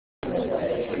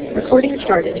Recording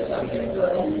started.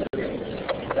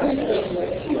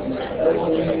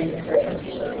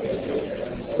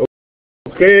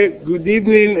 Okay, good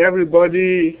evening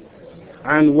everybody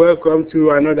and welcome to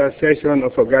another session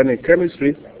of organic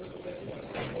chemistry.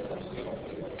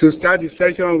 To start the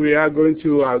session, we are going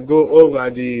to go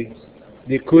over the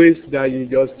quiz that you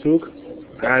just took,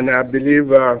 and I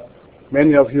believe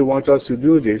many of you want us to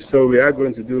do this, so we are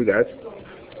going to do that.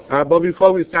 But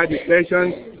before we start the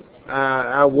session,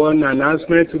 I have one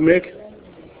announcement to make,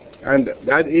 and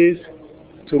that is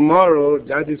tomorrow,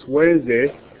 that is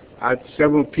Wednesday, at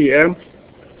 7 p.m.,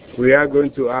 we are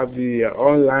going to have the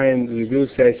online review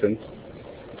session.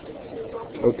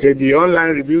 Okay, the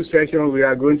online review session, we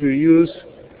are going to use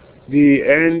the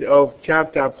end of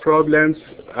chapter problems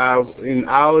in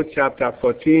our chapter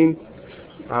 14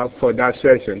 for that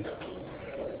session.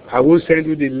 I will send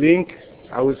you the link.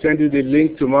 I will send you the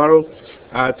link tomorrow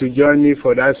to join me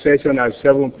for that session at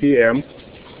 7 p.m.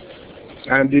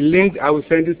 And the link I will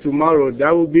send you tomorrow, that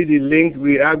will be the link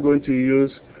we are going to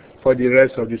use for the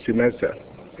rest of the semester.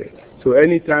 Okay. So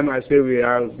anytime I say we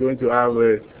are going to have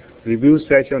a review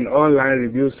session, online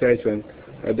review session,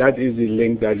 that is the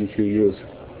link that you should use.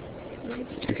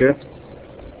 Okay?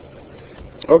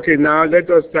 Okay, now let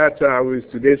us start with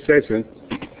today's session.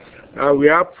 We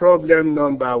have problem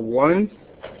number 1.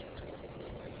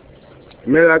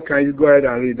 Mela, can you go ahead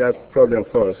and read that problem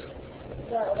for us?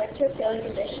 The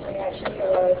electrophilic addition reaction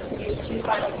below produce two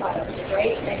final products, a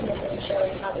great mechanism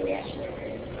showing how the reaction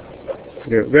occurs.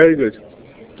 Yeah, very good.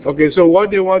 Okay, so what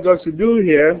they want us to do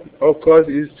here, of course,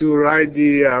 is to write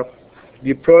the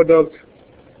product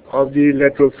of the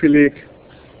electrophilic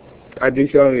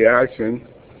addition reaction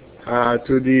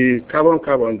to the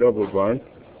carbon-carbon double bond.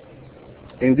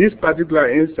 In this particular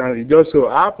instance, it just so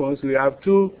happens we have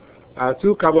two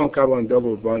carbon-carbon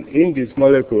double bond in this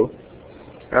molecule,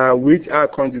 which are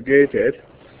conjugated.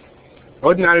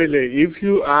 Ordinarily, if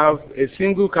you have a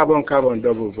single carbon-carbon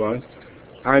double bond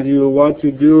and you want to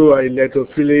do an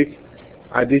electrophilic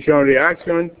addition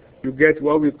reaction, you get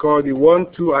what we call the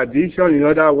 1,2 addition. In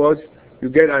other words, you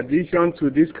get addition to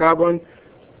this carbon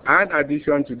and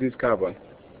addition to this carbon.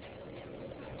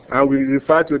 And we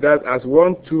refer to that as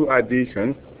 1,2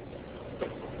 addition.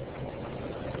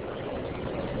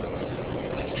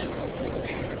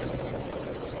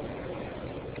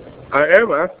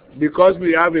 However, because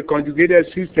we have a conjugated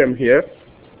system here,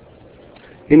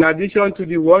 in addition to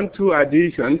the 1,2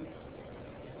 addition,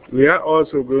 we are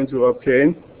also going to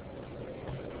obtain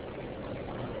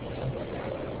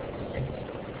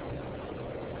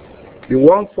the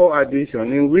 1,4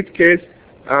 addition, in which case,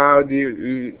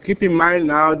 keep in mind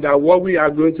now that what we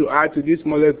are going to add to this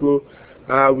molecule,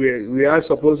 we are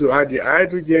supposed to add the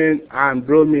hydrogen and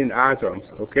bromine atoms,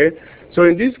 okay? So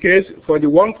in this case, for the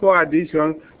 1,4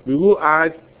 addition, we will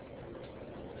add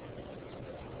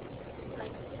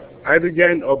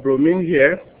hydrogen or bromine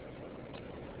here,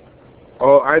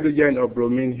 or hydrogen or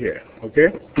bromine here, okay?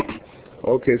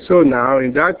 Okay, so now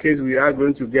in that case, we are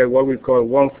going to get what we call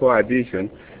 1,4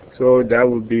 addition. So that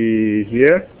will be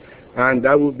here, and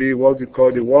that will be what we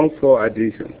call the 1,4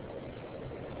 addition.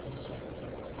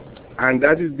 And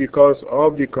that is because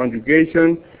of the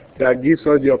conjugation that gives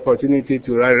us the opportunity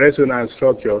to write resonance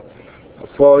structure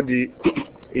for the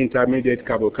intermediate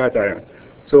carbocation.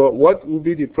 So what will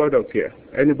be the product here?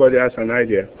 Anybody has an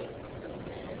idea?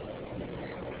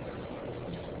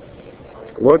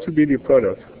 What will be the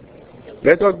product?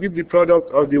 Let us give the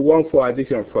product of the 1,4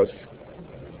 addition first.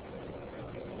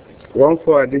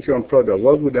 1,4 addition product,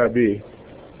 what would that be?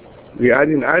 We add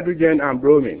in hydrogen and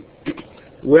bromine.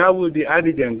 Where will the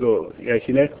hydrogen go?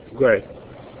 Yashine, go ahead.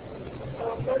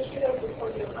 First you have to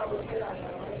form the carbocation.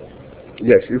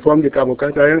 Yes, you form the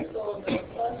carbocation. So the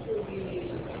first will be...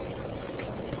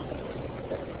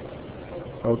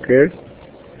 Okay.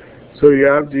 So you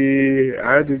have the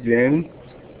hydrogen.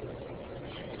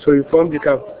 So you form the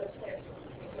carbon.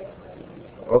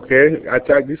 Okay,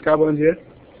 attack this carbon here.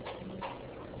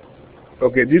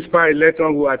 Okay, this pi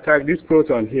electron will attack this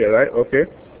proton here, right? Okay.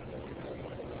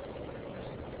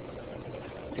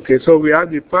 Okay, so we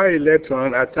have the pi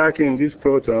electron attacking this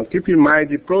proton. Keep in mind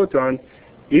the proton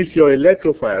is your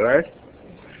electrophile, right?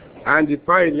 And the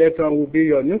pi electron will be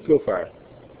your nucleophile.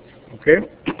 Okay?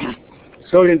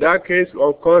 So in that case,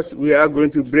 of course, we are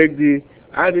going to break the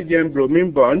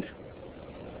hydrogen-bromine bond.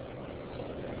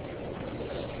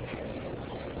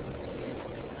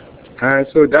 And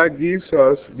so that gives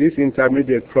us this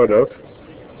intermediate product.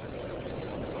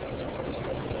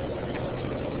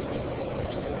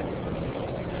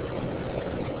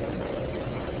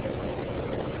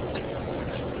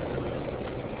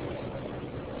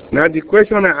 Now the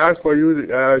question I ask for you,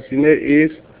 Sinead,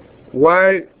 is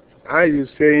why are you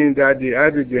saying that the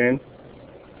hydrogen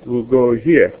will go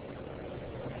here?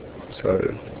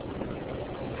 Sorry.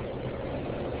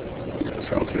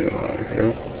 Something wrong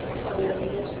here.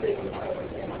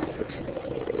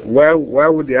 Why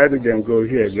would the hydrogen go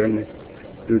here? Let me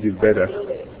do this better.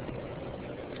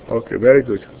 Okay, very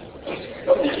good.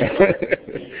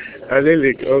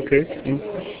 Allelic, okay.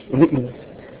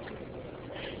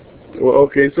 Well,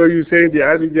 okay, so you say the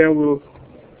hydrogen will,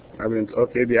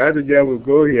 okay, the hydrogen will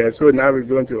go here. So now we're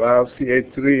going to have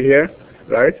CH3 here,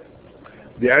 right?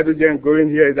 The hydrogen going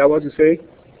here, is that what you say?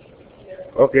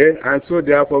 Okay, and so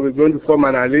therefore we're going to form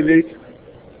an allelic.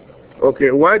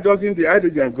 Okay, why doesn't the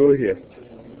hydrogen go here?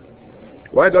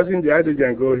 Why doesn't the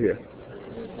hydrogen go here?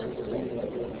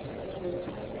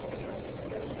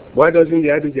 Why doesn't the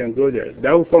hydrogen go there?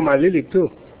 That will form allelic too.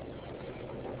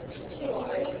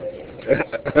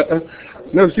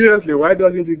 No, seriously, why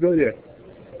doesn't it go there?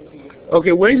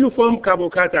 Okay, when you form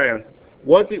carbocation,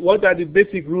 what are the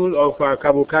basic rules of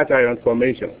carbocation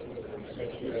formation?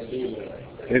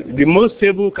 The most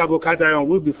stable carbocation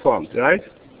will be formed, right?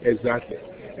 Exactly.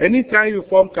 Anytime you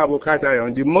form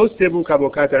carbocation, the most stable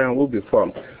carbocation will be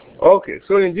formed. Okay,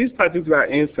 so in this particular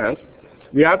instance,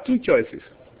 we have two choices.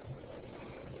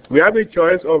 We have a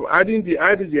choice of adding the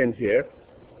hydrogen here,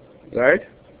 right?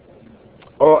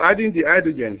 Or adding the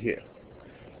hydrogen here.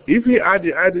 If we add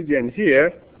the hydrogen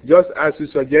here, just as you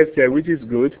suggested, which is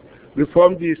good, we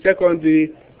form the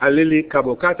secondary allelic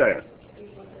carbocation.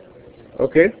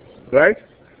 Okay, right?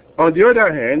 On the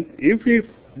other hand, if we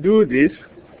do this,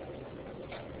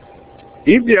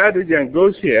 if the hydrogen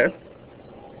goes here,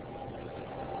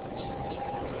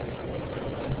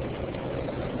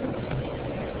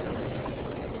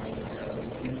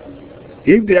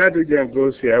 if the hydrogen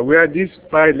goes here, where this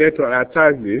pi electron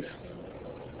attacks this,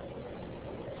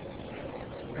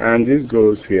 and this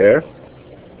goes here,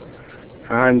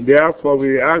 and therefore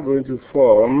we are going to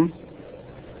form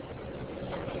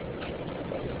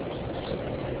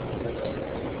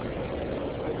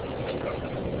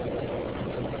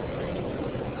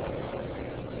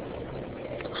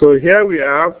so here we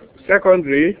have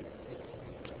secondary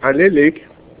allelic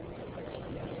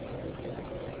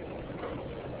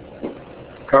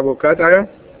carbocation,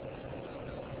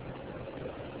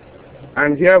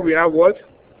 and here we have what?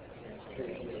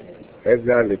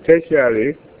 Exactly,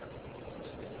 tertiary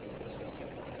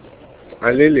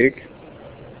allelic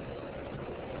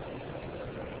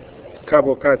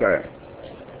carbocation.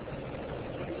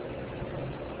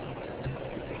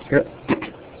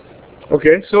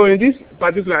 Okay, so in this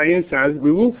particular instance,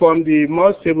 we will form the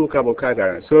more stable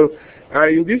carbocation. So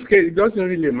in this case, it doesn't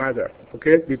really matter,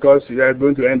 okay, because we are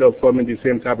going to end up forming the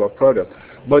same type of product.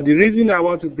 But the reason I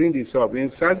want to bring this up,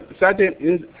 in certain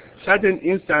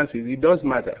instances, it does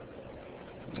matter.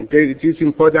 Okay, it is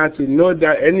important to know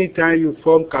that anytime you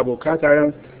form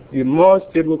carbocation, the more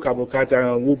stable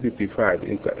carbocation will be preferred.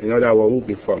 In other words, will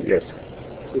be formed. Yes.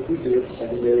 If we do it the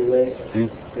secondary way,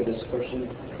 for this question,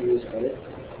 you use credit?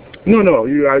 No,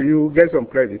 you get some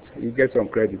credit. You get some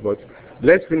credit, but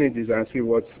let's finish this and see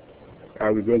what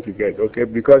are we going to get. Okay,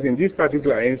 because in this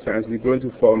particular instance, we're going to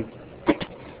form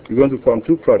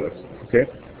two products. Okay,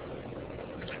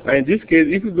 and in this case,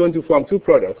 if we're going to form two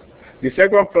products, the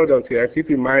second product here, keep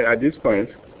in mind at this point,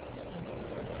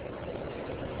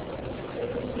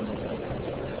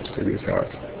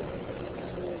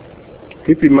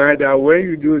 keep in mind that when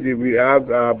you do this, we have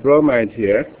bromide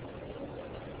here,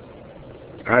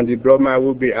 and the bromide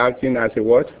will be acting as a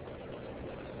what?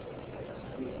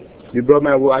 The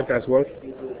bromide will act as what?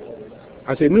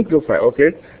 As a nucleophile,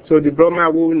 okay? So the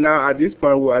bromide will now, at this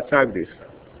point, will attack this.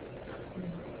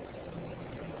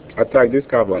 Attack this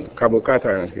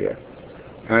carbocation here.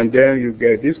 And then you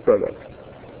get this product.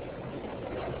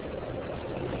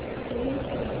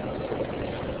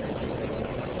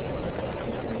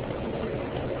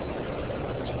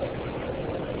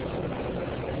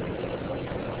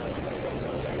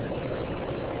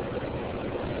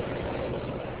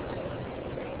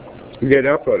 You get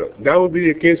that product. That would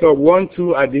be the case of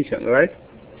 1,2 addition, right?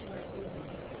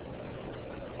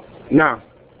 Now,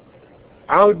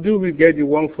 how do we get the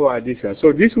 1,4 addition?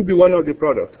 So this will be one of the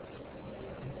products.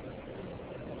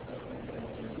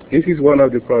 This is one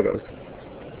of the products.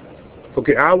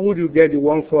 Okay, how would you get the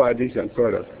 1,4 addition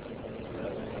product?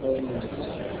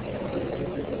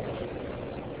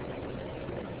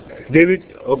 David,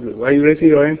 okay, are you raising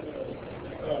your hand?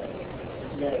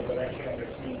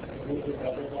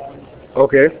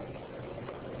 Okay.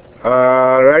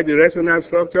 Write the resonance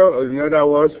structure, or in other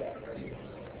words,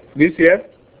 this here,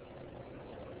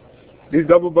 this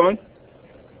double bond.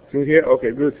 through here?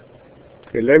 Okay, good.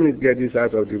 Okay, let me get this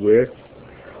out of the way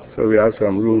so we have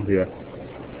some room here.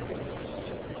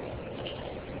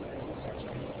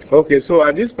 Okay, so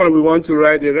at this point we want to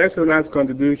write the resonance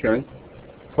contribution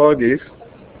for this.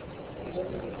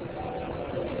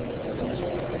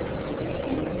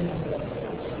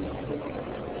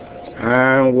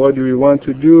 And what do we want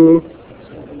to do?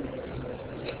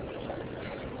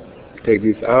 Take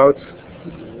this out.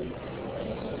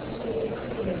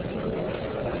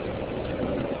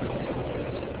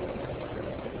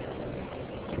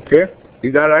 Okay,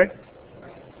 is that right?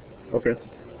 Okay.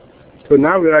 So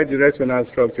now we write the resonance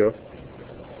structure.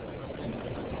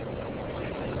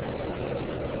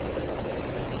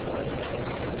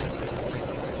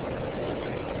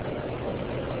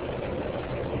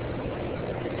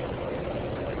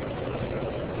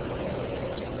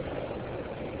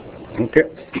 Okay,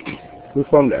 we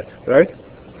form that, right?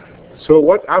 So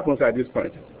what happens at this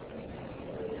point?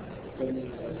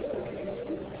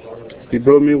 The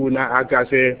bromine will now act as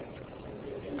a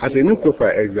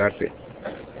nucleophile, exactly.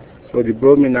 So the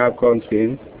bromine now comes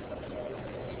in,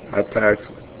 attacks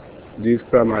this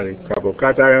primary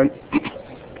carbocation,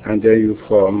 and then you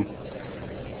form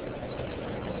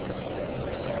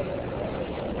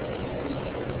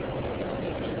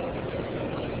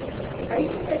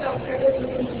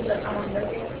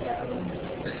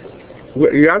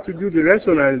you have to do the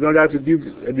resonance in order to give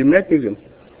the mechanism.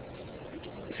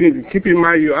 See, keep in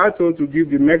mind you are told to give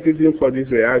the mechanism for this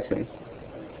reaction.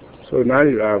 So now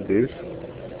you have this.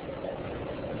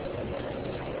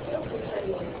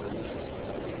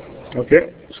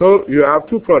 Okay, so you have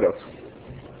two products.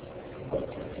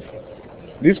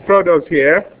 This product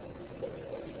here,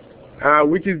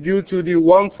 which is due to the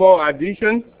 1,4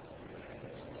 addition,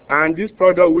 and this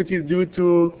product which is due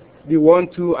to the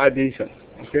 1,2 addition.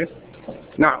 Okay.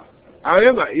 Now,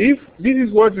 however, if this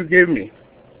is what you gave me,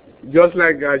 just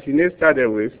like Sinead started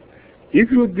with,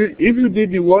 if you did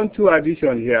the 1,2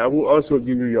 addition here, I will also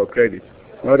give you your credit.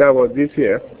 In other words, this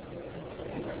here.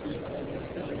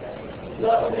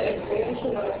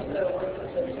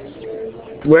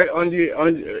 Well,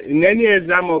 in any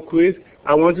exam or quiz,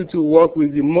 I want you to work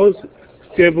with the most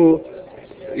stable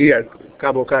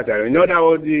carbocation. In other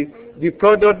words, the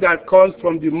product that comes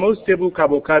from the most stable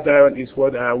carbocation is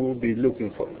what I will be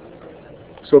looking for.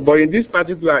 So, but in this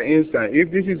particular instance,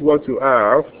 if this is what you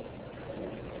have,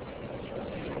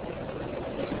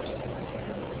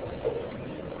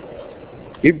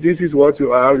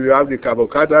 you have the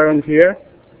carbocation here,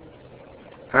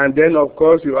 and then of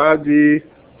course you have the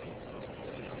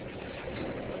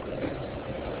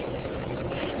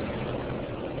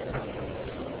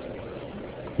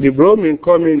bromine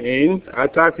coming in,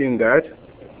 attacking that.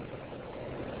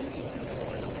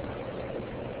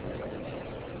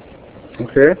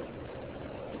 Okay,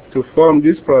 to form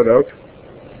this product.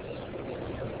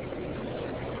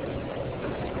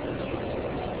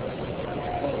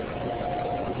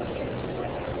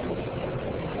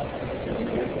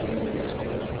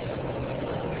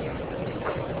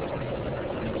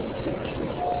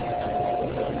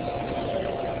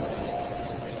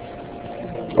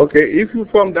 Okay, if you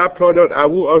form that product, I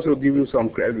will also give you some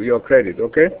your credit,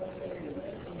 okay?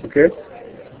 Okay?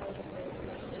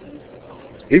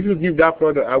 If you give that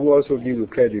product, I will also give you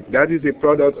credit. That is a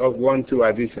product of 1,2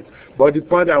 addition. But the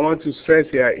point I want to stress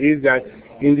here is that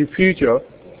in the future,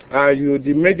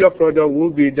 the major product will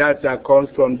be that comes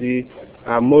from the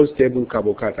most stable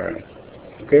carbocation.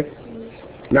 Okay?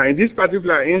 Now, in this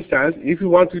particular instance, if you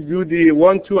want to do the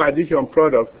 1,2 addition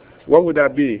product, what would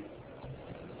that be?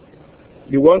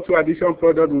 The 1,2 addition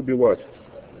product will be what?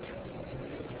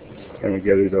 Let me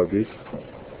get rid of this.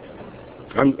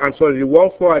 I'm sorry, the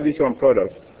 1,4 addition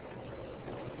product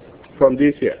from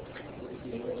this here.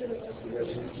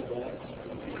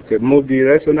 Okay, move the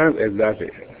resonance, exactly.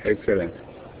 Excellent.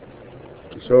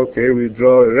 So, okay, we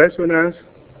draw a resonance.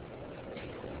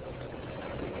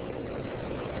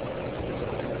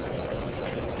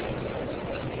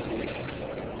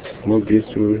 Move this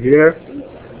to here.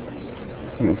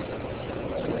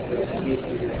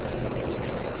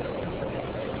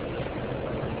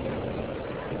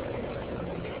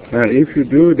 And if you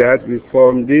do that, we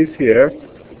form this here,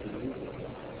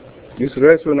 this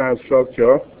resonance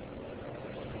structure.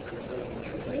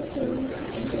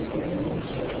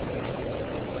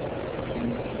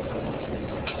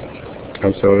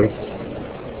 I'm sorry.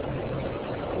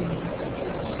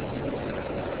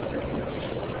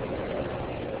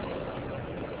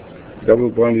 Double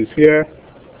bond is here.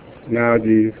 Now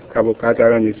the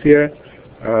carbocation is here.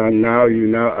 Now you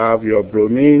now have your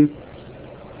bromine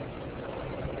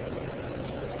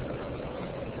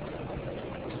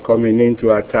coming in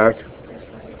to attack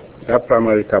that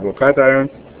primary carbocation.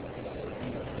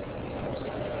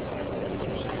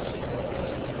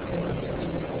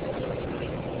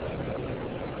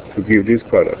 To give this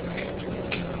product.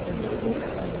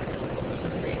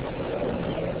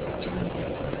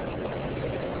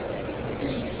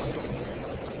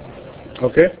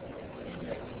 Okay?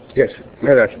 Yes,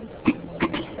 Melody.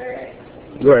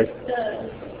 Go ahead.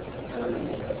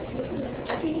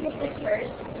 After you get this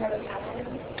first carbocation,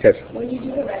 Yes. when you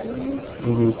do the resonance,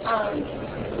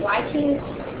 why can't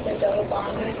the double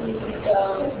bond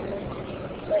go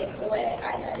like the way I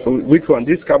had it? Which one?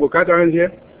 This carbocation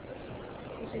here?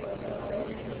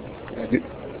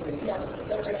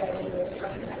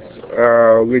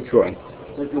 Which one?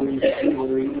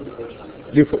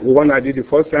 The one I did the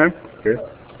first time? Okay.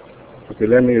 Okay,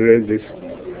 let me erase this.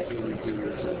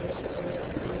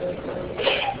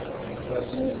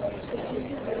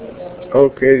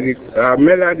 Okay,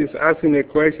 Mellard is asking a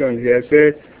question here.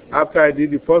 Say, after I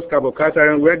did the first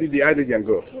carbocation, where did the hydrogen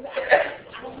go? I had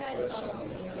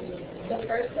the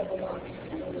first double bond.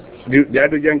 The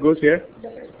hydrogen goes here? The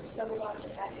first double bond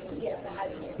is happening, yeah, the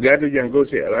hydrogen. The hydrogen goes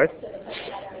here, right? So the first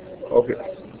hydrogen. Okay,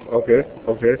 okay,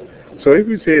 okay. So if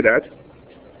we say that,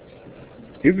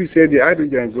 if we say the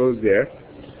hydrogen goes there,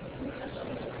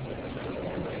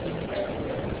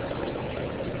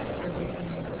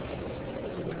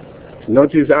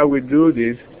 notice how we do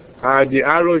this. The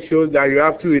arrow shows that you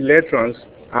have 2 electrons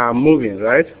are moving,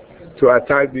 right, to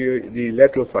attack the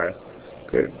electrophile.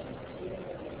 Okay.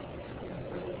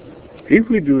 If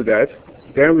we do that,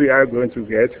 then we are going to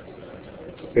get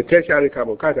a tertiary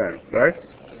carbocation, right?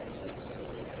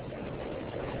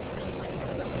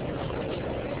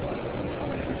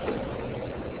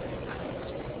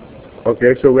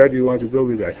 Okay, so where do you want to go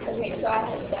with that? Okay, so I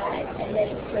had that, and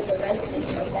then for the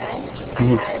resonance of that, I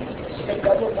had the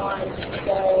double bond,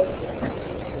 so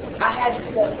I had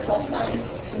the plus sign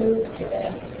move to the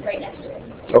right next to it.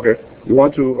 Okay, you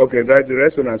want to, okay, that's the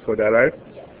resonance for that, right?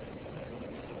 Yes.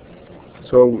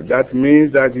 So that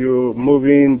means that you're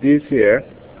moving this here.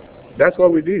 That's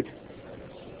what we did.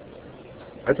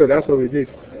 I thought that's what we did.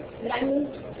 But I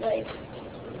moved, like...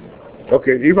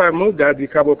 Okay, if I move that, the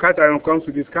carbocation comes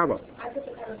to this carbon. I put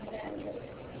the carbon there.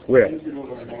 Where?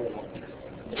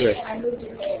 Where? I moved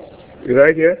it there.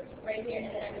 Right here? Right here,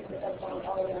 and then I moved the double bond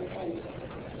all the way on the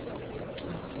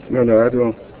end. No, I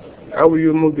don't. How will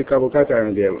you move the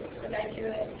carbocation there? But I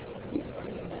drew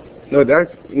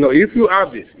it. No, if you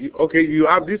have this, okay, you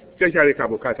have this tertiary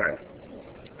carbocation,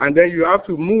 and then you have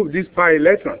to move this pi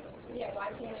electron. Yeah,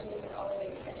 why can't I move it all the way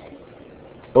to the end?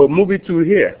 Or move it to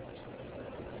here.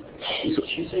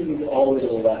 She's saying move it all the way to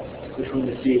the left, between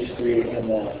the CH3 and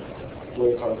the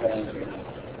lower carbocation.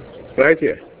 Right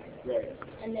here. Right.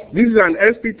 And then This is an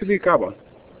sp3 carbon.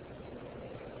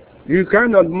 You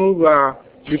cannot move the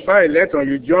pi electron.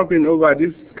 You're jumping over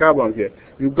this carbon here.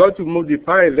 You've got to move the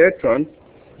pi electron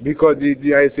because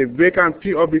there is a vacant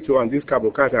p orbital on this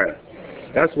carbocation.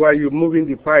 That's why you're moving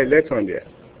the pi electron there.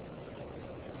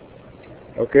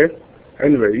 Okay?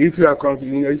 Anyway, if you are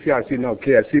confused, if you are still not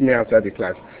clear, see me after the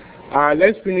class.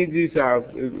 Let's finish this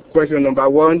question number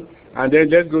 1, and then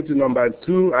let's go to number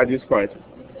 2 at this point.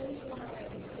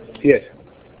 Yes.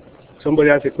 Somebody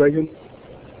has a question?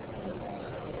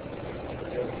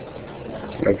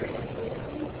 Okay.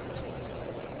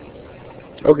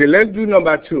 Okay, let's do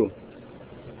number 2.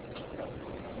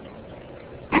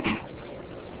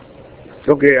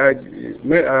 Okay, Darren,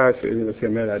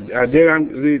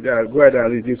 go ahead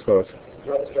and read this for us.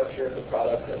 Draw the structure of the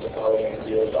product of the following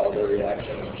Diels-Alder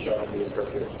reaction showing the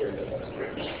appropriate period.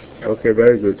 Okay,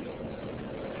 very good.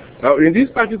 Now, in this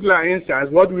particular instance,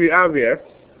 what we have here,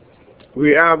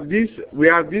 we have this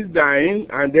diene,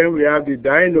 and then we have the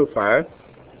dienophile,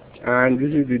 and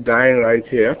this is the diene right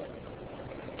here.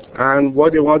 And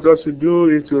what they want us to do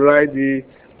is to write the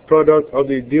product of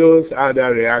the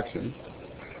Diels-Alder reaction.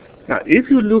 Now, if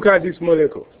you look at this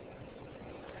molecule,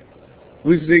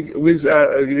 with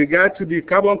regard to the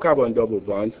carbon-carbon double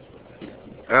bond,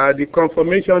 the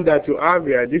conformation that you have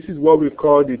here, this is what we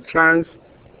call the trans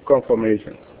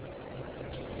conformation.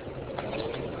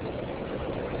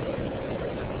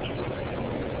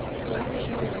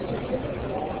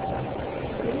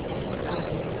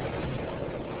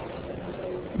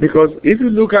 Because if you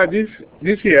look at this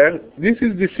here, this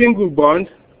is the single bond.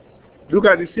 Look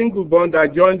at the single bond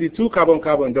that joins the 2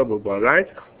 carbon-carbon double bond, right?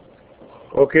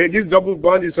 Okay, this double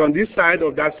bond is on this side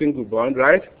of that single bond,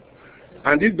 right?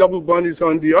 And this double bond is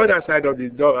on the other side of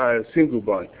the single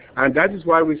bond. And that is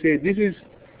why we say this is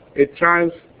a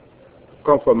trans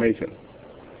conformation.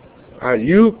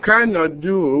 You cannot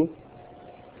do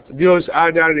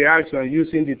Diels-Alder reaction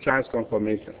using the trans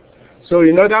conformation. So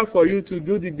in order for you to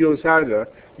do the Diels-Alder,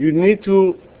 you need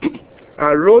to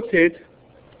rotate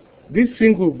this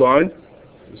single bond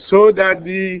so that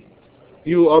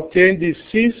you obtain the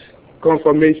cis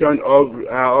conformation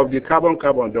of the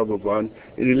carbon-carbon double bond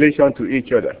in relation to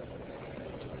each other.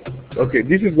 Okay,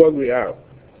 this is what we have.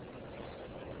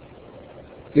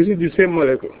 This is the same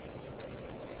molecule.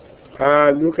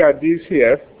 Look at this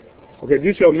here. Okay,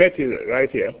 this is your methyl right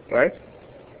here, right?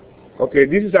 Okay,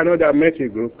 this is another methyl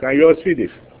group. Can you all see this?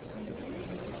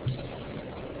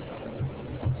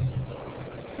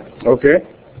 Okay,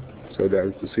 so that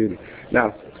we can see it.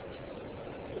 Now,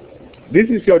 this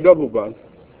is your double bond,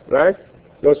 right?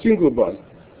 Your single bond,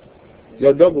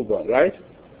 your double bond, right?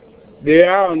 They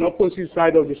are on opposite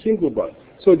side of the single bond.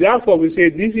 So therefore, we say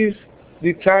this is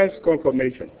the trans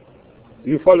conformation.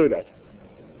 You follow that?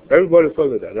 Everybody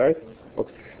follow that, right?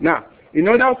 Okay. Now, in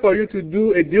order for you to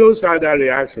do a Diels-Alder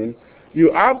reaction,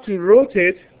 you have to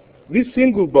rotate this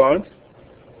single bond.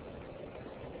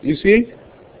 You see?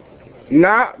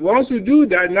 Now, once you do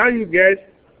that, now you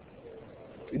get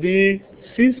the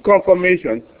cis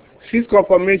conformation. Cis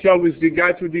conformation with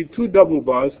regard to the two double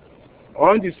bonds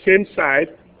on the same side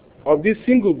of this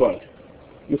single bond.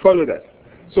 You follow that?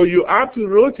 So you have to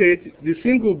rotate the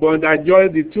single bond that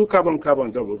joins the two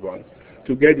carbon-carbon double bonds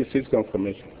to get the cis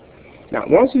conformation. Now,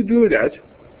 once you do that,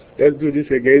 let's do this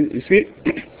again. You see,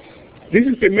 this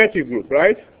is a methyl group,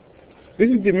 right? This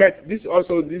is the this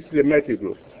is a methyl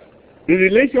group. In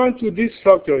relation to this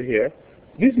structure here,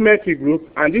 this methyl group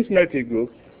and this methyl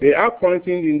group, they are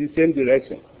pointing in the same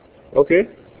direction. Okay?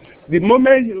 The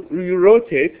moment you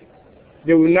rotate,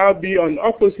 they will now be on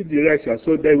opposite direction,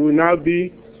 so they will now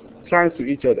be trans to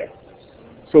each other.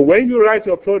 So when you write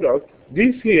your product,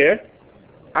 this here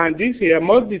and this here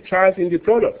must be trans in the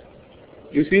product.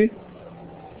 You see?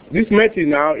 This methyl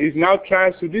now is now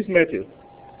trans to this methyl.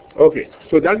 Okay,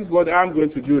 so that is what I'm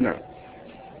going to do now.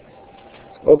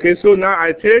 Okay, so now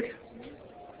I take,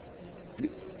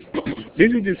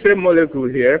 this is the same molecule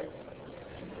here.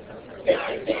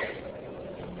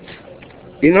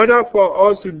 In order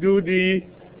for us to do the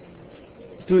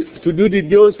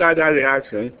Diels-Alder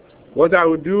reaction, what I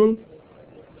will do,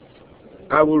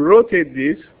 I will rotate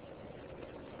this.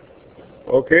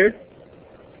 Okay,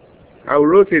 I will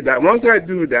rotate that. Once I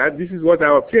do that, this is what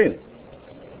I obtain.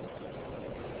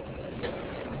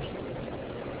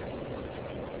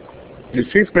 The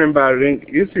six-member ring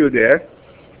is still there.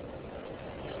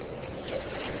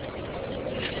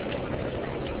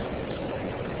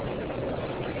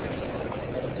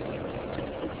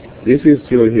 This is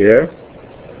still here.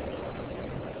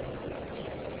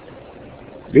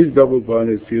 This double bond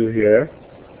is still here.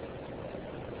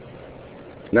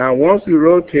 Now once you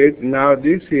rotate, now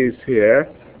this is here.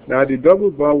 Now the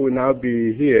double bond will now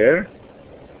be here.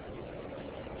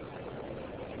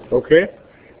 Okay?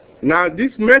 Now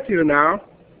this methyl now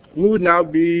will now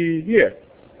be here.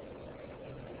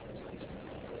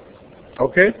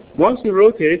 Okay? Once you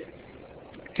rotate,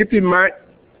 keep in mind,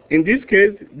 in this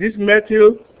case, this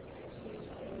methyl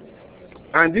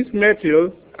and this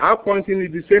methyl are pointing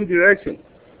in the same direction.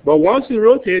 But once you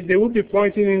rotate, they will be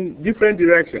pointing in different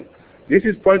directions. This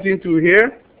is pointing to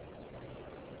here,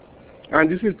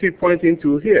 and this is still pointing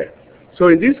to here. So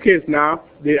in this case now,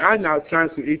 they are now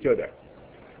trans to each other.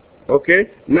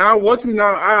 Okay? Now what we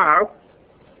now have,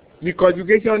 the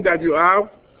conjugation that you have,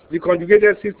 the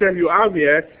conjugated system you have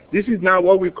here, this is now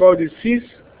what we call the cis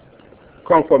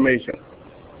conformation.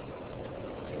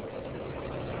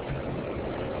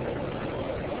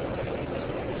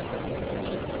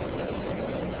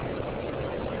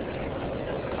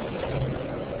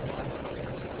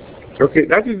 Okay,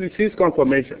 that is the cis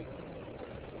conformation.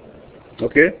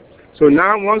 Okay, so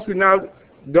now once you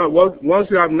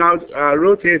have now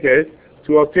rotated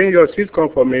to obtain your cis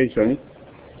conformation,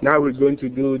 now we're going to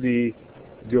do the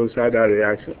Diels-Alder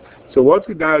reaction. So what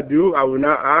we now do, I will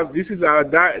now have, this is our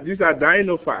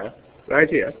dienophile right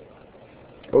here.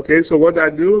 Okay, so what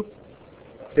I do,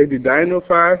 take the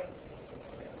dienophile.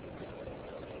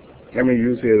 Let me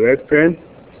use a red pen.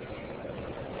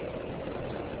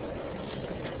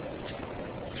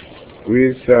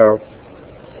 With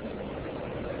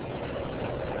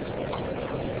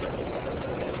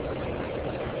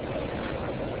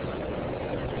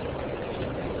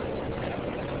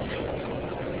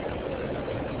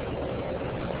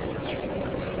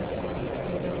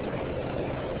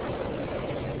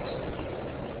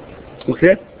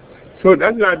okay, so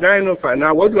that's our dienophile.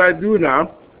 Now what do I do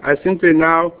now? I simply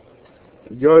now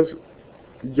just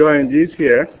join this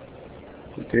here.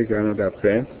 Take another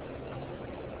pen.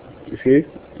 You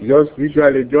see, just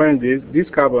visually join this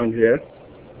carbon here.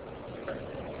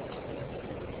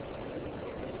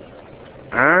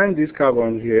 and this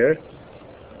carbon here.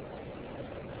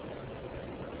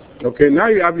 Okay, now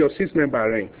you have your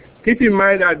 6-member ring. Keep in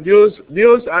mind that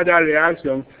Diels-Alder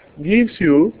reaction gives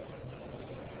you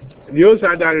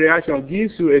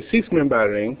a 6-member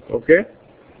ring. Okay,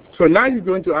 so now you're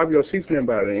going to have your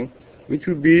 6-member ring, which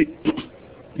will be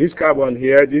this carbon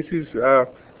here. This is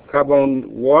carbon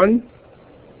 1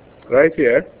 right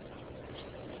here,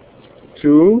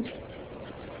 2,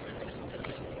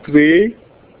 3,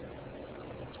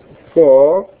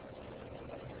 4,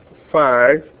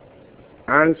 5,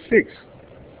 and 6.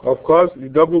 Of course, the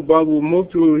double bond will move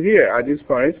to here at this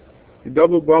point. The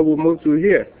double bond will move to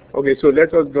here. Okay, so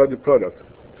let us draw the product.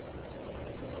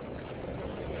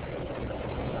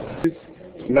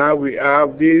 Now we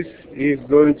have this is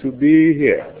going to be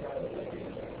here.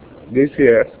 This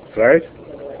here, right?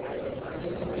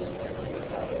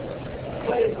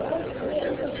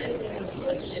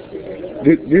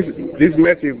 This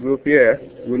methyl group here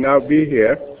will now be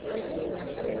here.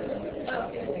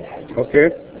 Okay,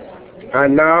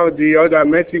 and now the other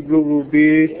methyl group will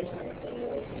be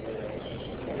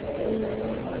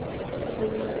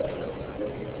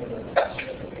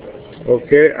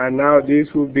okay, and now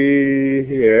this will be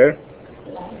here.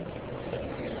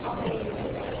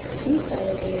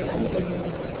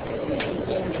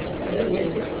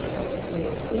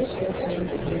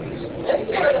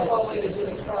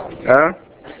 Huh?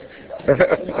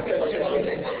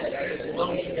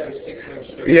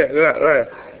 Yeah, right.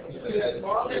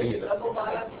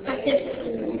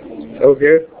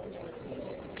 Okay.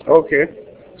 Okay.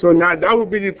 So now that will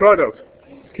be the product.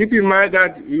 Keep in mind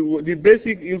that the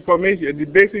basic information, the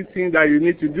basic thing that you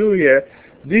need to do here,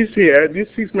 this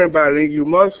 6-member ring, you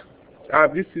must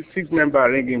have this 6-member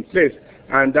ring in place.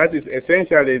 And that is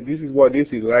essentially, this is what this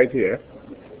is right here.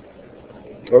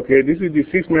 Okay, this is the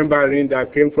 6-member ring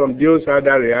that came from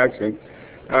Diels-Alder reaction.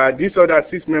 This other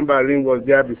 6-member ring was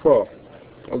there before.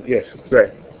 Oh, yes,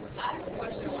 right.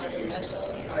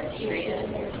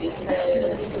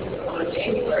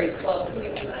 Where it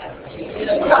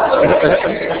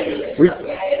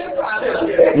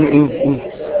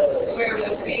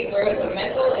was a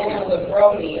methyl and it was a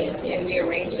bromine, and we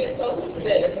arranged it so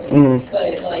this.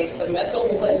 But like the methyl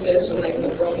was this, and like the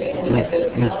bromine was like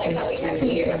this, kind of like how we have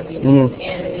here. And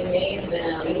we made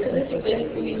them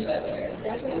fit to each other.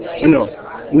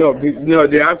 No,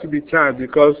 they have to be trans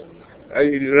because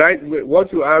right,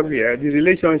 what you have here, the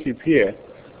relationship here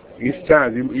is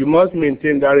trans. You must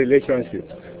maintain that relationship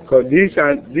because this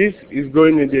and this is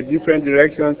going in a different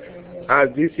direction as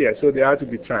this here, so they have to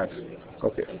be trans.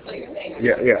 Okay.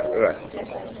 Yeah, right.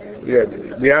 Yeah,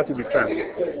 they have to be trans.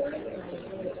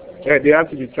 Yeah, they have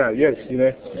to be trans. Yes, you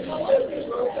know.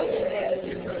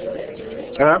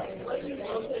 Huh?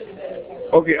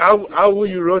 Okay, how will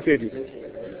you rotate it?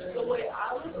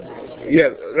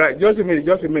 Yeah, right. Just a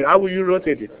minute. How will you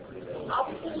rotate it?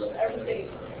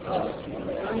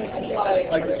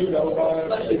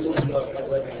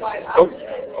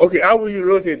 Okay, how will you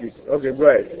rotate it? Okay, go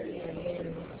ahead.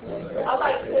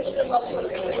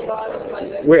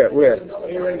 Where?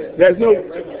 There's no,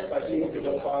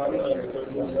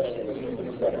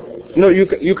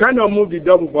 you cannot move the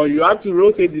double bond. You have to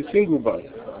rotate the single bond.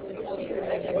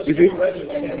 You see?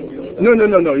 No,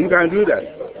 you can do that.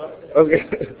 Okay.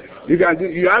 You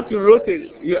have to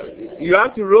rotate. You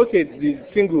have to rotate the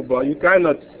single bond. You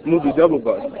cannot move the double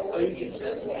bond.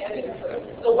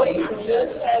 So what you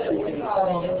just said was,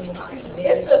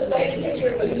 it's the same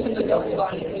picture, but using the double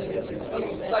bond.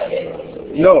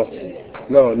 No.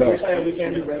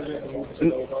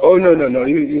 Oh, no.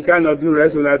 You cannot do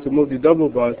resonance to move the double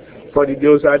bond for the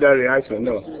Diels-Alder reaction.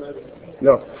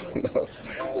 No.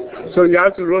 So you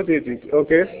have to rotate it.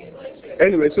 Okay.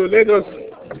 Anyway, so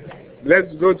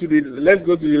let's go to the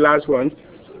last one.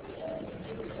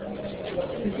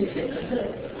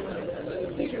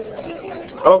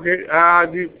 Okay.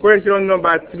 The question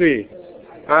number 3.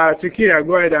 Tikia,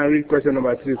 go ahead and read question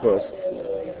number 3 first.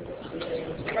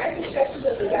 Write the structures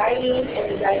of the diene and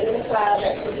the diene file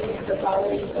that produces the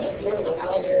following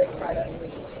Diels-Alder product.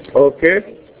 Okay.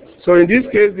 So in this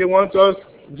case, they want us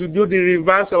to do the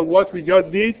reverse of what we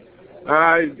just did.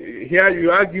 Here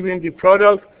you are given the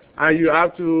product, and you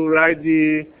have to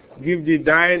give the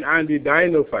diene and the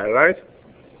dienophile, right?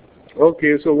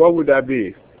 Okay. So what would that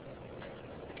be?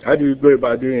 How do you go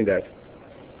about doing that?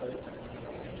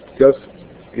 Just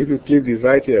if you click this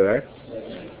right here, right?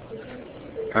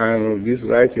 And this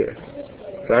right here,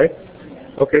 right?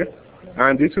 Okay.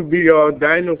 And this will be your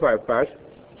dienophile part,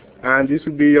 and this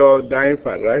will be your diene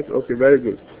part, right? Okay, very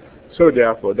good. So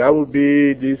therefore, that will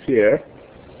be this here.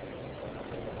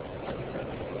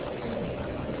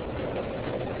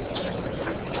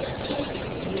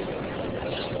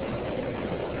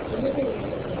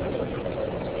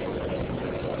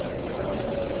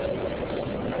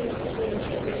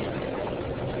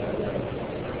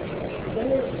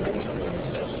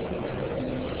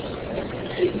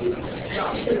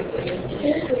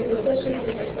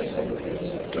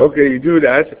 Okay, you do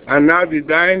that, and now the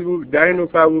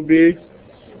dienophile will be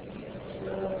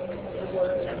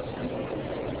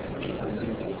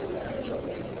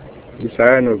the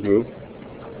cyano group,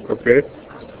 okay,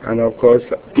 and of course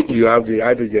you have the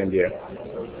hydrogen there.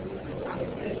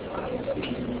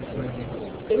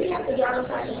 Do we have to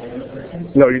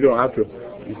dienophile? No, you don't have to.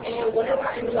 And whenever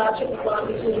I draw triple bond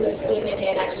between the spin and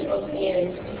head, I supposed to be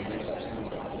in.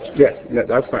 Yes, yeah,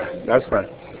 that's fine. That's fine.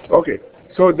 Okay,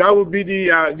 so that would be the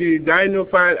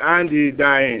dienophile and the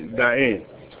diene.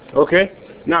 Okay.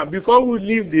 Now, before we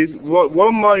leave this,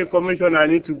 one more information I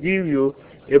need to give you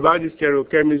about the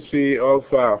stereochemistry of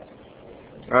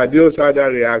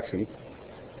Diels-Alder reaction.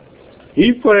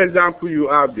 If, for example, you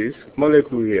have this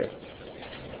molecule here,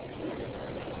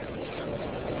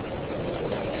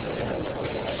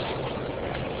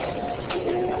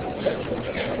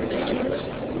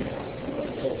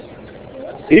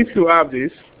 if you have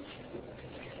this,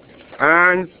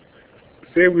 and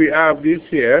say we have this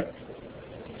here,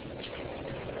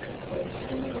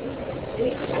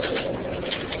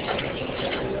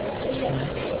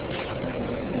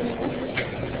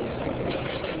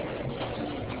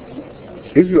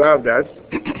 if you have that,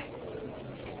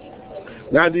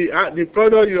 now the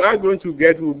product you are going to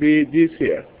get will be this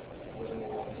here.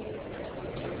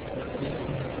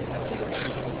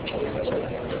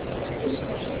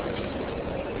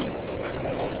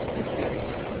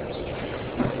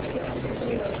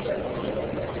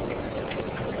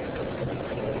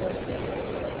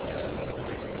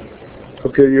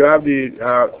 Okay, you have the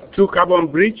 2-carbon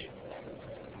bridge,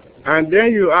 and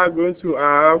then you are going to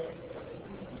have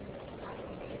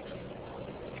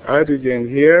hydrogen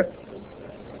here,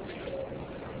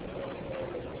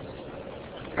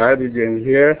 hydrogen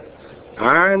here,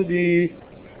 and the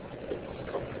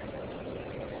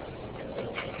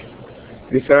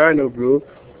cyano group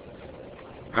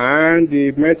and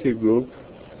the methyl group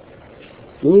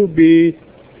will be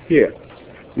here.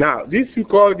 Now, this we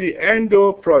call the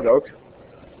endo product.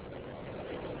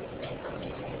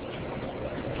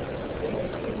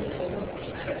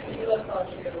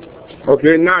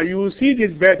 Okay, now you will see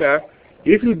this better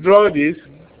if you draw this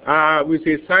with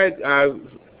a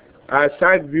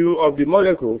side view of the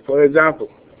molecule. For example,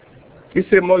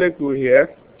 it's a molecule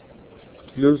here,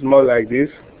 looks more like this.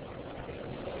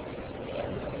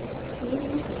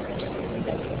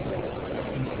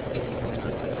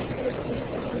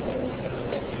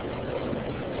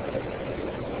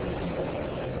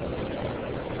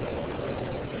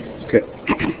 Okay.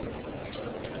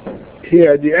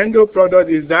 Here, the endo product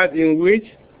is that in which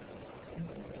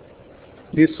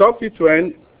the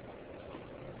substituent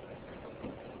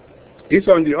is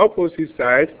on the opposite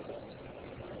side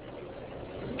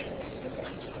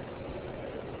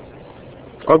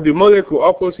of the molecule,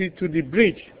 opposite to the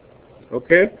bridge.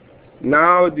 Okay?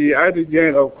 Now the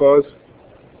hydrogen, of course,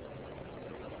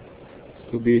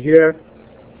 will be here.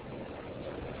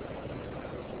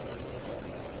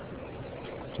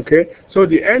 Okay? So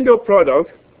the endo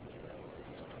product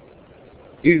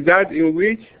is that in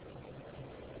which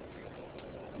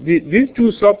these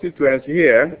two substituents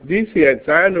here, this here,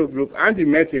 cyano group and the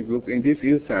methyl group in this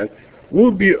instance, will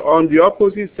be on the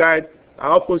opposite side,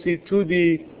 opposite to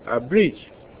the bridge.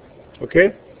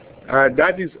 Okay?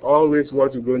 That is always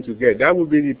what you're going to get. That will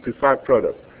be the preferred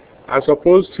product, as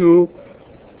opposed to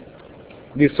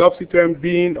the substituent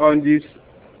being on this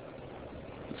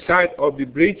side of the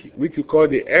bridge, which you call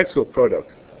the exo product.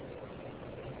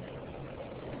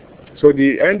 So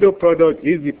the endo product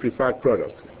is the preferred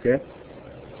product. Okay?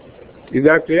 Is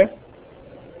that clear?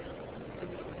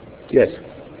 Yes.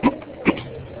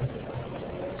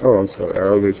 Oh, I'm sorry. I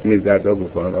always miss that double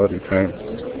bond all the time.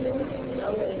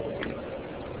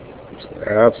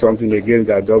 I have something against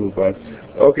that double bond.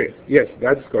 Okay. Yes,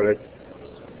 that is correct.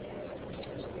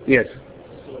 Yes.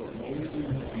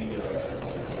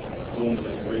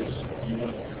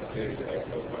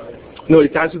 No,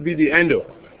 it has to be the endo.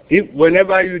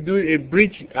 Whenever you do a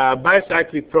bridge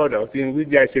bicyclic product in which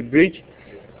there is a bridge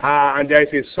and there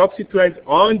is a substituent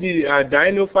on the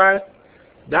dienophile,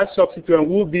 that substituent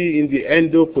will be in the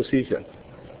endo position,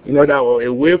 in other words,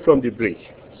 away from the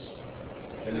bridge.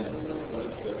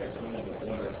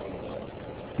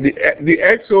 The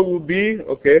exo will be,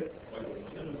 okay,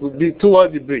 will be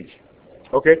towards the bridge.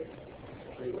 Okay?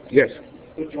 Yes.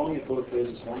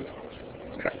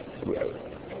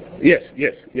 Yes,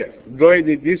 yes, yes. Drawing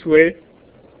it this way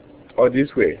or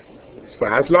this way. So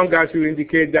as long as you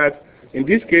indicate that, in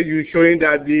this case, you're showing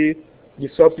that the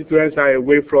substituents are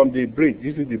away from the bridge.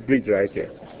 This is the bridge right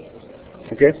here.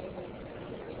 Okay?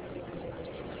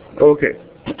 Okay.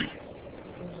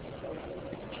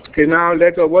 Okay, now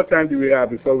what time do we have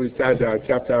before we start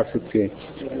chapter 15?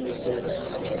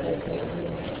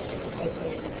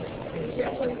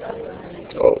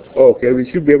 Oh, okay,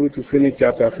 we should be able to finish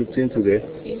chapter 15 today.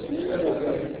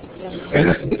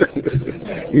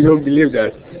 You don't believe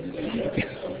that?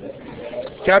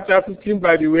 Chapter 15,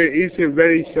 by the way, is a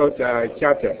very short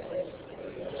chapter.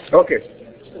 Okay.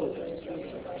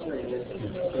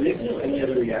 Are there any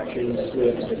other reactions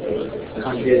with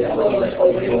conjugated alkyls that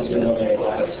you want to know in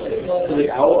class? So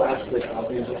I will ask the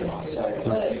copies of the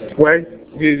oxide. Well,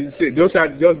 those are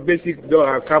just basic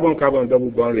carbon-carbon double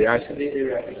bond reactions. They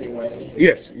react the same way?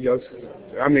 Yes, yes.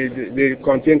 I mean, they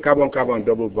contain carbon-carbon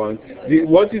double bond.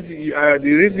 What is the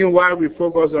reason why we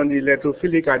focus on the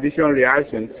electrophilic addition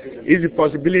reaction is the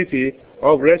possibility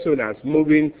of resonance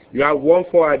moving. You have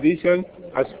 1,4 addition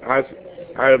as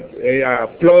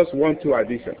plus 1,2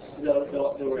 addition. They'll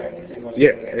react the same way? Yeah,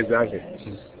 exactly.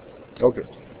 Okay.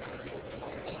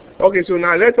 Okay, so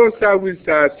now let us start with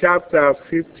chapter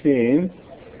 15.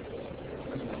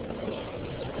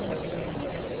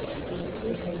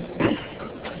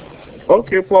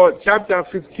 Okay, for chapter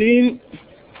 15,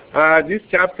 this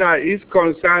chapter is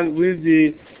concerned with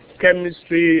the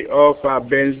chemistry of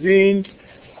benzene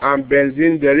and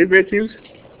benzene derivatives.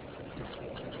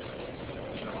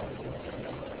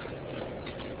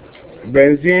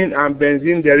 Benzene and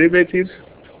benzene derivatives.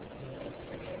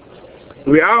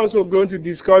 We are also going to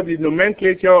discuss the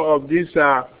nomenclature of these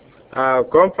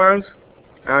compounds,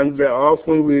 and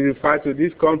often we refer to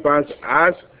these compounds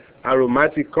as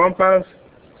aromatic compounds.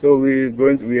 So we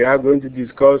are going to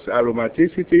discuss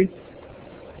aromaticity,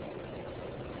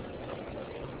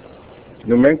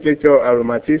 nomenclature,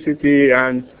 aromaticity,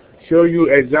 and show you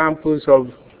examples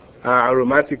of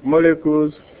aromatic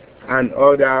molecules and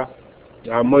other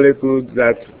molecules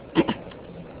that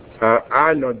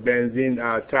are not benzene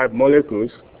type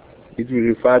molecules. It will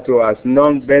refer to as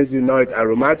non-benzenoid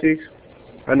aromatics.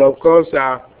 And of course,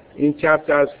 in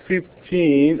chapters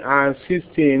 15 and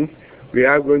 16, we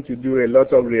are going to do a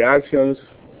lot of reactions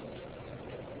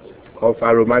of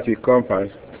aromatic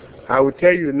compounds. I will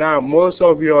tell you now, most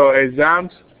of your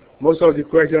exams, most of the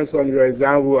questions from your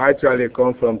exam will actually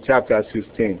come from chapter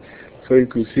 16. So you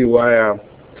can see why I'm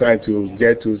trying to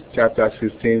get to chapter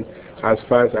 16 as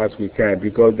fast as we can,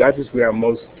 because that is where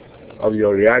most of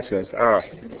your reactions are.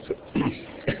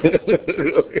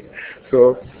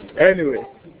 So anyway,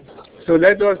 so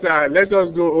let us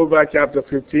go over chapter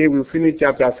 15. We'll finish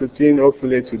chapter 15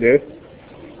 hopefully today.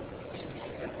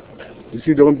 You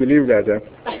see, don't believe that, huh?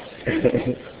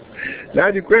 Now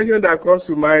the question that comes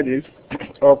to mind is,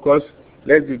 of course,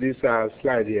 let's do this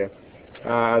slide here.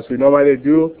 As we normally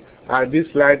do, this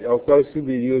slide, of course, should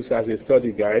be used as a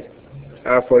study guide.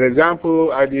 For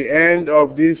example, at the end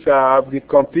of this, the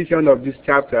completion of this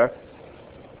chapter,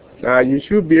 you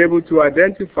should be able to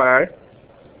identify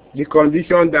the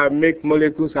conditions that make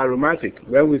molecules aromatic.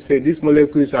 When we say this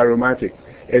molecule is aromatic,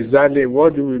 exactly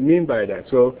what do we mean by that?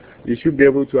 So you should be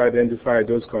able to identify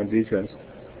those conditions.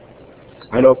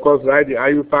 And of course, write the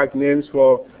IUPAC names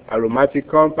for aromatic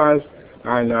compounds,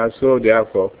 and so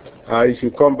therefore, you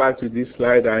should come back to this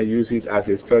slide and use it as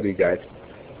a study guide.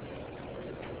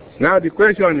 Now the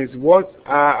question is, what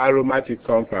are aromatic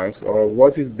compounds, or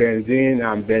what is benzene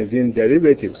and benzene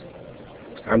derivatives?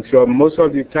 I'm sure most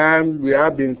of the time we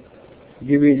have been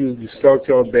giving you the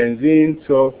structure of benzene,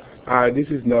 so this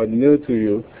is not new to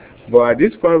you. But at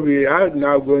this point, we are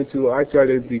now going to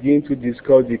actually begin to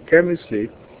discuss the chemistry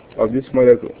of this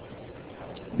molecule.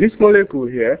 This molecule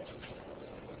here,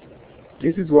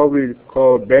 this is what we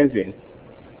call benzene.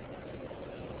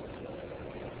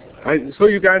 And so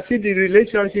you can see the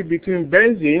relationship between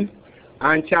benzene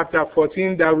and chapter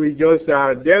 14 that we just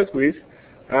dealt with.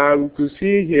 We could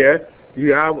see here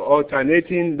you have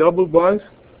alternating double bonds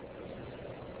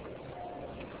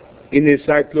in a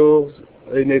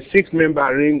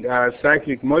 6-member ring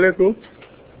cyclic molecule.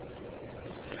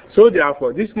 So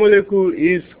therefore, this molecule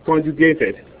is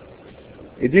conjugated.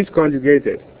 It is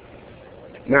conjugated.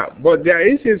 Now, but there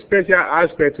is a special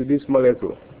aspect to this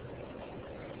molecule.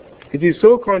 It is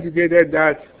so conjugated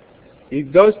that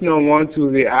it does not want to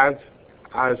react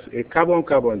as a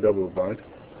carbon-carbon double bond.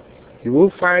 You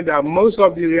will find that most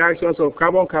of the reactions of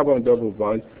carbon-carbon double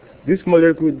bond, this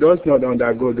molecule does not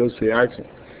undergo those reactions.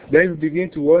 Then you begin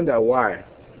to wonder why.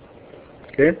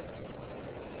 Okay?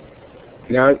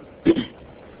 Now,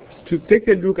 to take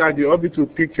a look at the orbital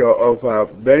picture of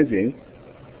benzene,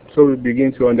 so we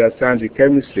begin to understand the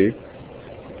chemistry.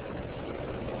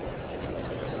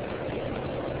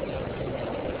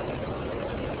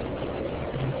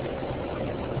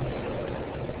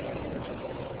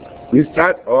 We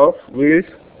start off with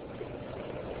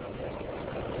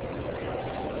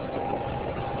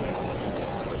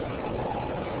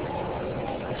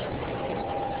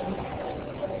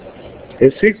a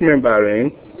 6-member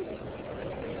ring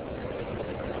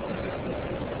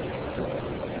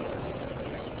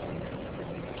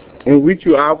in which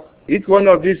you have, each one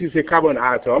of these is a carbon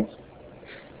atom,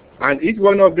 and each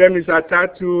one of them is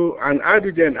attached to an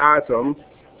hydrogen atom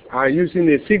using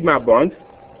a sigma bond.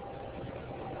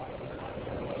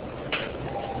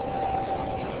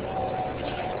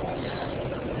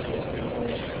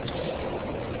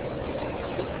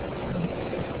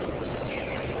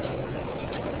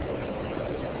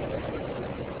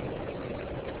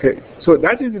 Okay, so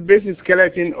that is the basic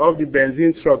skeleton of the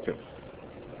benzene structure.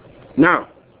 Now,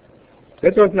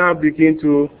 let us now begin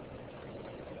to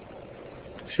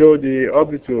show the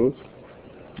orbitals,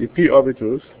 the p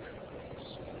orbitals,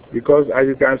 because as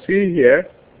you can see here,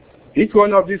 each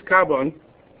one of these carbon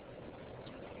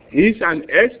is an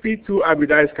sp2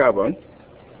 hybridized carbon.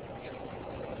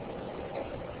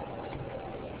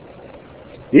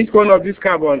 Each one of these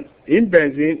carbon in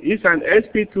benzene is an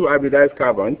sp2 hybridized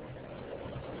carbon.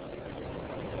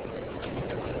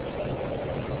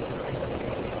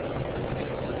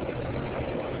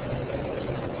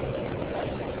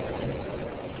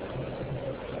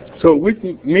 So which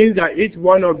means that each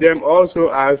one of them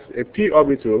also has a p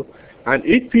orbital, and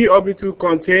each p orbital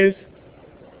contains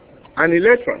an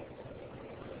electron.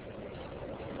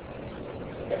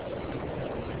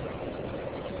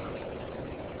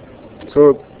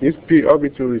 So this p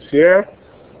orbital is here.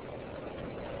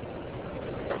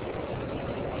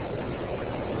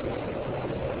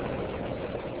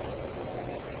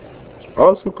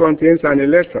 Also contains an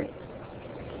electron.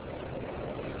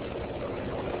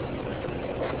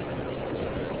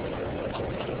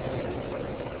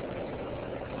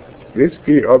 This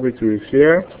p orbital is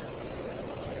here.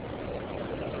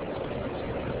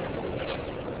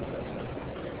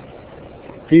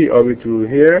 P orbital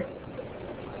here.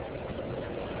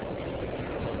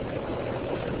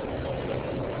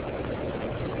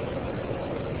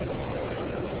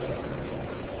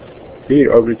 P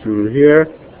orbital here.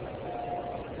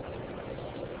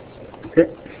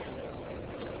 Okay.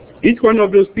 Each one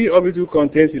of those p orbitals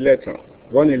contains electron,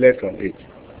 one electron each.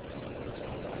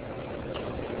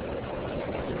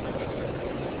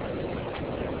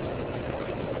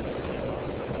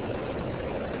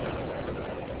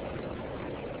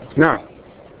 Now,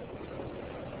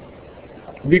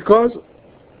 because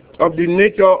of the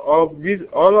nature of this,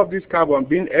 all of this carbon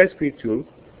being sp2,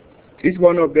 each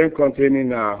one of them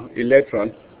containing an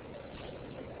electron,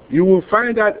 you will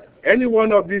find that any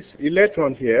one of these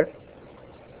electrons here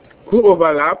could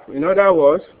overlap. In other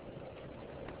words,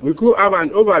 we could have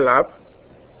an overlap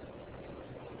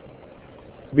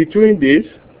between these,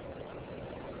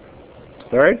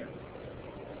 right?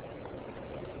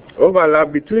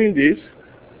 Overlap between these.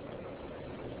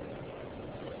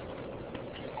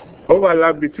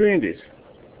 Overlap between this.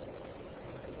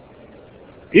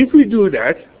 If we do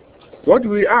that, what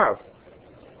we have?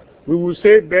 We will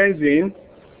say benzene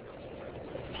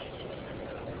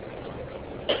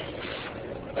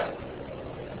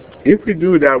if we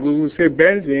do that, we will say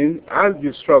benzene as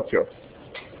the structure.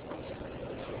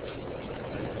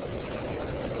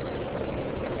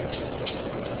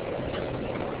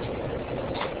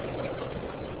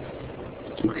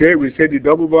 Okay, we say the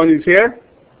double bond is here.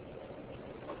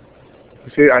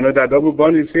 We say another double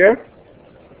bond is here.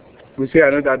 We say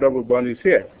another double bond is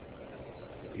here.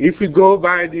 If we go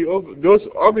by those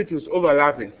orbitals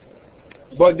overlapping,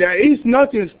 but there is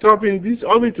nothing stopping these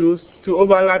orbitals to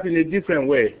overlap in a different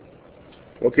way.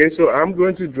 Okay, so I'm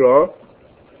going to draw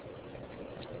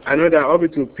another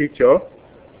orbital picture,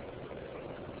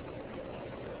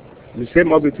 the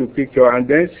same orbital picture, and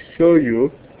then show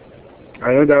you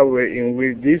another way in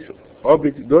which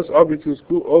those orbitals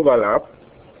could overlap.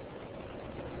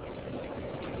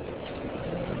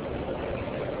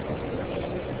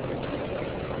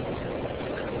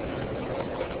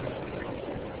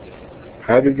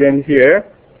 Hydrogen here,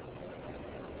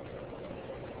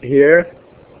 here,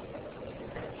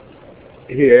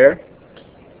 here,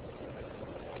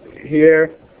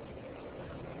 here,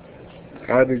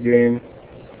 hydrogen,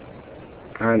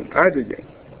 and hydrogen.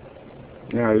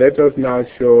 Now let us now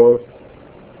show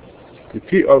the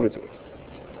p orbital.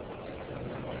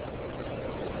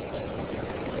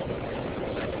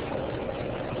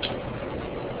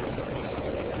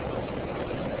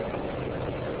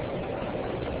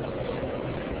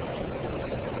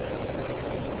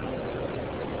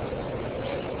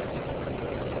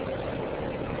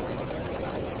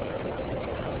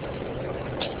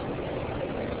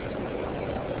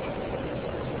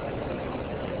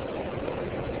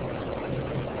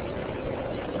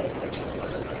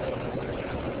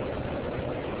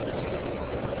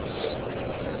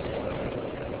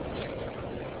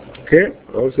 Okay,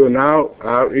 also now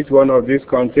each one of these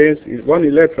contains one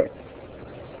electron.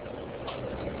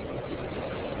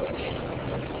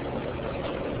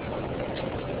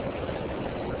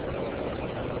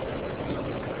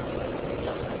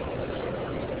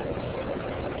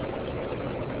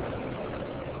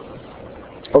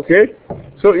 Okay,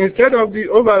 so instead of the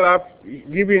overlap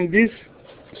giving this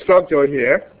structure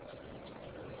here,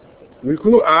 we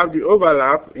could have the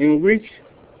overlap in which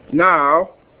now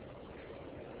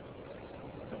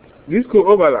this could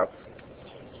overlap.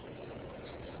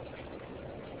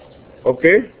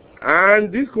 Okay,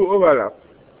 and this could overlap.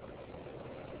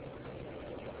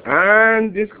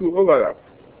 And this could overlap.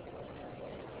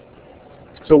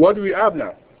 So what do we have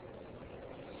now?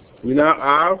 We now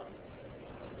have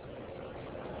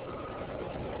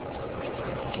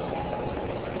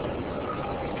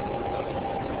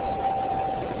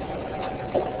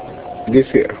this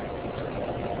here.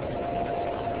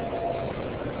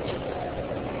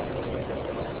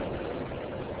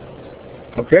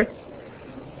 Okay?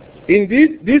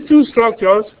 Indeed, these two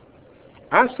structures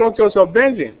are structures of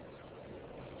benzene,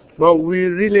 but we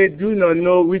really do not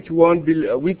know which one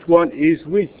is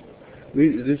which.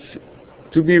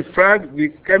 To be frank, the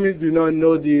chemists do not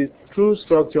know the true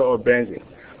structure of benzene,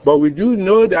 but we do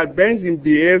know that benzene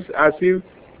behaves as if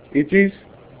it is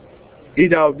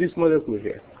either of this molecule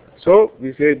here. So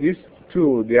we say these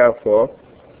two, therefore,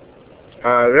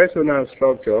 are resonance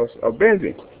structures of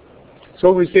benzene.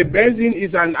 So we say benzene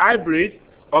is an hybrid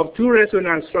of two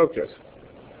resonance structures.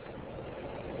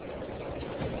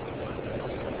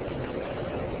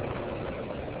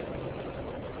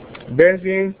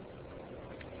 Benzene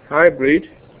hybrid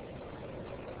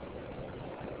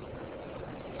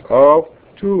of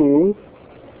two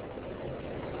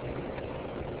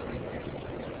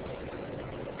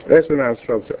resonance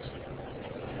structures.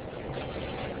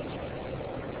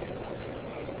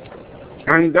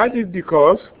 And that is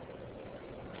because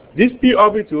these p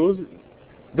orbitals,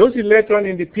 those electrons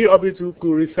in the p orbital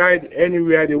could reside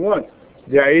anywhere they want.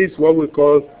 There is what we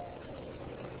call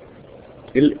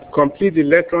complete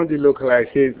electron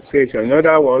delocalization. In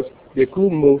other words, they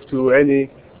could move to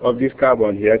any of these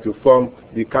carbon here to form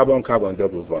the carbon-carbon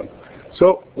double bond.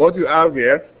 So what you have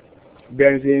here,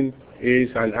 benzene is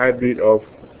an hybrid of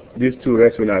these two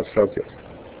resonance structures.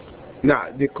 Now,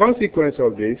 the consequence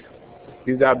of this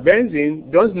is that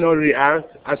benzene does not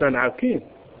react as an alkene.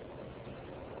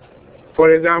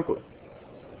 For example,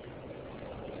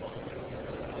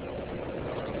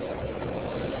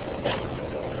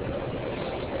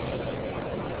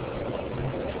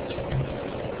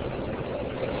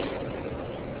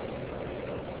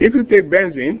 if you take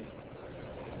benzene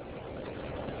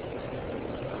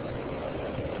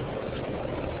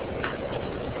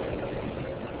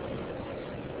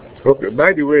okay,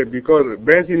 by the way, because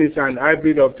benzene is an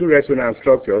hybrid of two resonance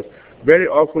structures, very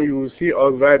often you will see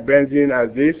us write benzene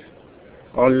as this.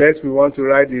 Unless we want to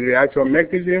write the reaction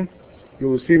mechanism, you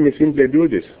will see me simply do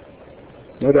this.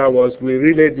 In other words, we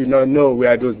really do not know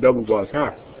where those double bonds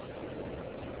are.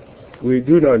 We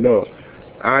do not know.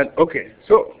 And okay,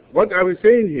 so what I was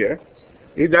saying here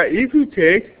is that if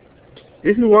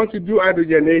you want to do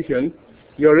hydrogenation,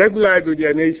 your regular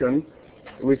hydrogenation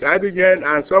with hydrogen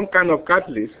and some kind of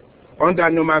catalyst under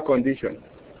normal condition,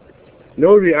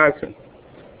 no reaction,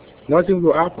 nothing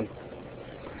will happen.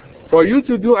 For you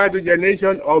to do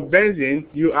hydrogenation of benzene,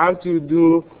 you have to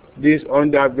do this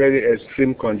under very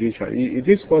extreme condition. It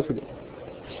is possible.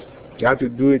 You have to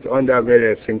do it under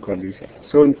very extreme condition.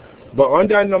 So, but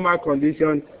under normal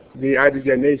condition, the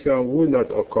hydrogenation will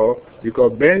not occur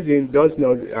because benzene does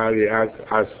not react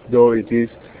as though it is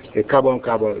a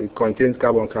carbon-carbon, it contains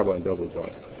carbon-carbon double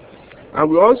bond. And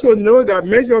we also know that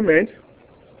measurement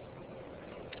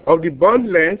of the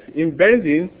bond length in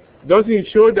benzene doesn't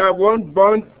show that one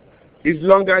bond is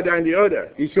longer than the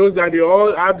other. It shows that they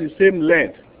all have the same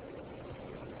length.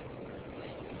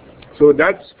 So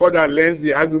that's further lends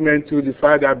the argument to the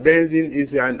fact that benzene is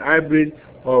an hybrid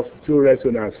of two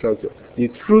resonance structures. The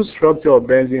true structure of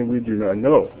benzene we do not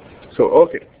know. So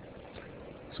okay.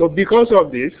 So because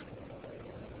of this,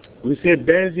 we say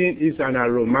benzene is an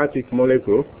aromatic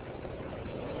molecule.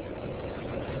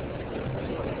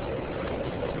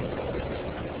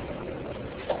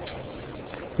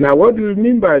 Now what do we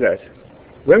mean by that?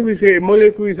 When we say a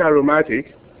molecule is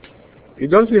aromatic, it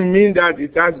doesn't mean that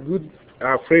it has good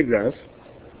fragrance.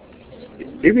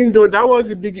 Even though that was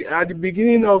at the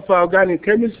beginning of organic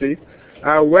chemistry,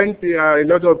 when a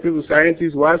lot of people,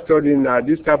 scientists, were studying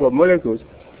this type of molecules,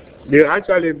 they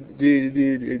actually,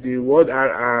 the word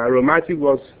aromatic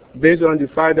was based on the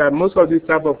fact that most of this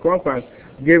type of compounds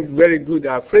gave very good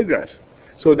fragrance.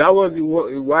 So that was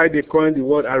why they coined the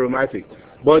word aromatic.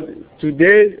 But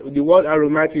today, the word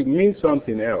aromatic means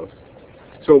something else.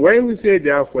 So when we say,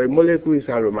 therefore, a molecule is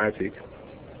aromatic,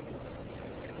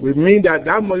 we mean that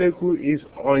that molecule is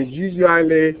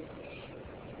unusually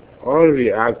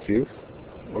unreactive,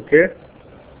 okay?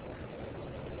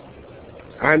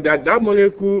 And that that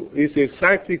molecule is a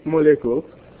cyclic molecule,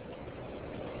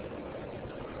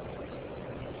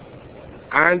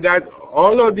 and that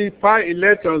all of the pi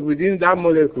electrons within that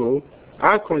molecule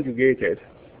are conjugated.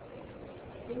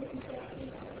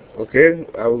 Okay,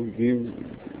 I will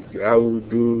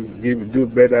do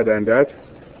better than that.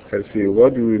 Let's see,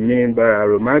 what do we mean by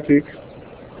aromatic?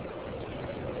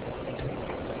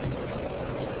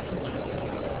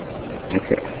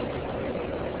 Okay.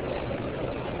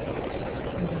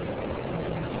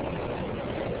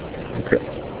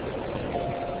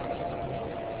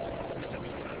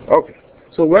 Okay.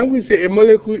 So when we say a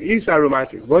molecule is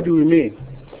aromatic, what do we mean?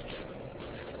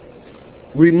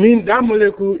 We mean that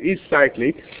molecule is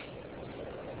cyclic.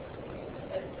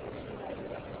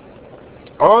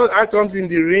 All atoms in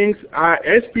the rings are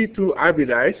sp2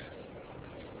 hybridized.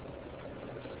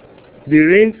 The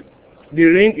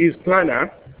ring is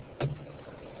planar.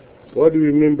 What do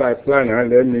we mean by planar?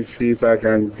 Let me see if I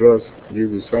can just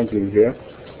give you something here.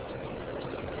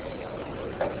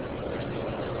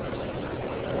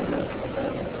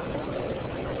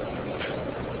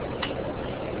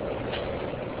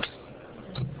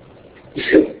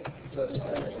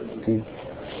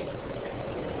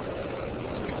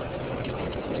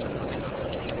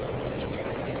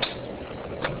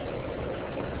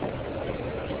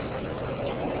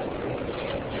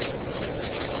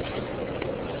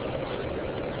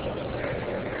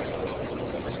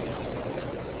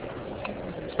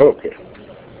 Okay.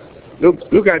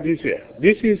 Look at this here.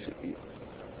 This is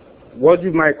what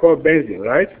you might call benzene,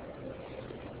 right?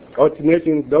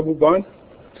 Alternating double bond,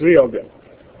 3 of them,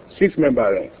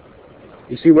 6-member ring.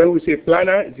 You see, when we say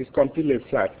planar, it is completely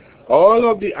flat. All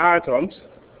of the atoms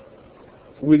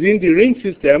within the ring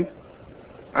system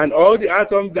and all the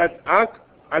atoms that are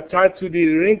attached to the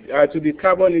ring, to the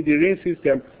carbon in the ring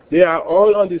system, they are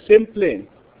all on the same plane.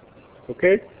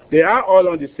 Okay? They are all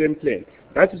on the same plane.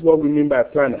 That is what we mean by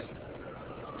planar.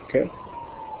 Okay?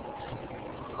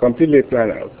 Completely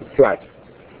planar, flat.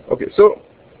 Okay, so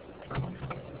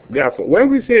therefore, when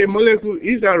we say a molecule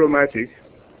is aromatic,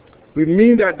 we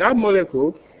mean that that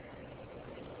molecule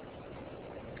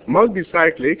must be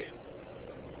cyclic.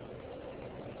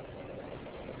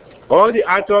 All the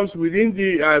atoms within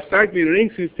the cyclic ring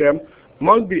system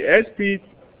must be sp2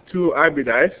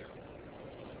 hybridized.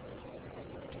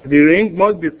 The ring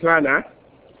must be planar.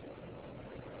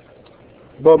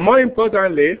 But more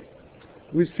importantly,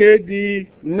 we say the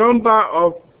number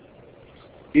of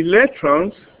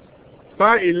electrons,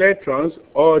 pi electrons,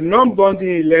 or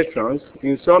non-bonding electrons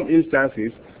in some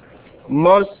instances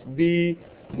must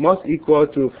equal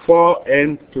to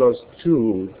 4n plus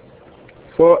 2.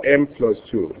 4m plus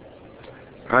 2.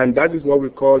 And that is what we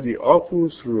call the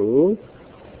Opus rule.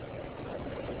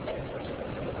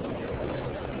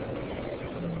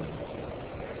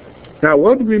 Now,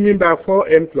 what do we mean by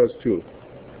 4m plus 2?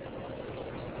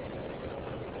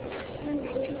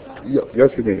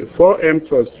 Just a minute. 4m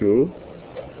plus 2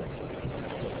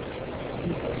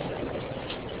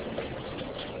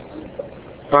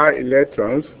 pi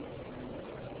electrons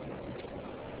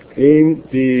in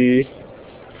the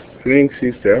ring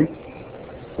system,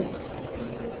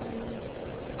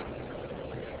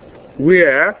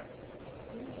 where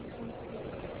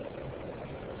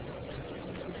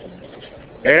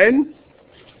n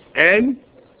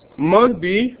must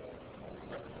be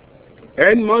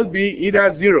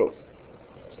either 0,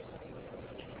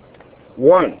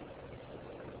 1,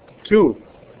 2,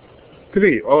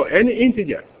 3, or any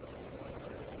integer.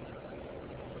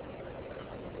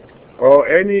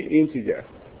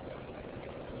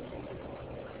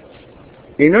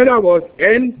 In other words,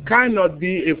 n cannot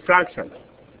be a fraction,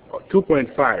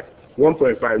 2.5,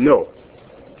 1.5, no.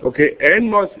 Okay, n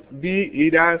must be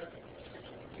either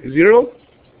 0,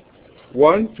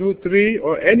 1, 2, 3,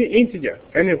 or any integer,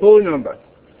 any whole number.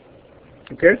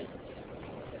 Okay?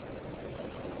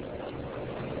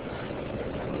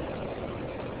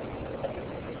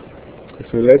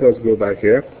 So let us go back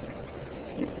here.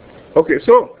 Okay,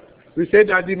 so we said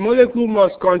that the molecule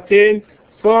must contain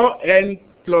 4n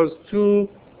plus 2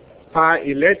 pi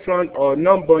electron or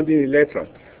non-bonding electron.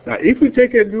 Now, if we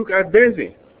take a look at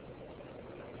benzene,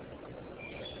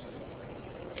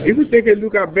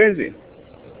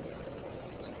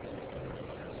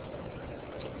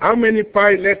 how many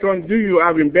pi electrons do you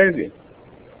have in benzene?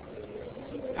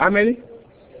 How many?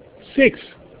 6.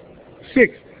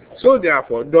 6. So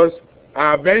therefore, does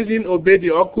benzene obey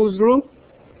the Occul's rule?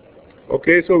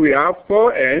 Okay, so we have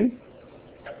 4n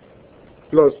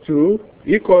plus 2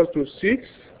 equals to 6.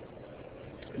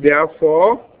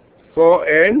 Therefore,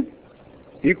 4n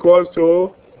equals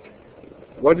to,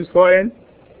 what is 4n?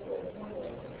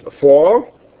 4.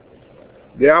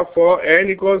 Therefore, n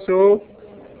equals to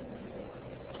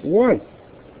 1.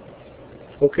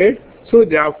 Okay, so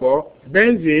therefore,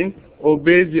 benzene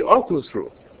obeys the Occul's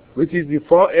rule, which is the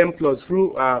 4n plus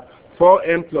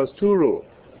 2 rule.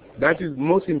 That is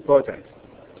most important.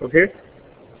 Okay?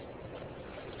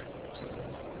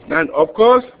 And of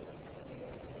course,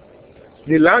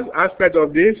 the last aspect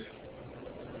of this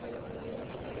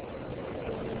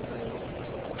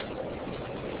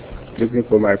looking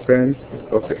for my pen.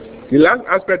 Okay. The last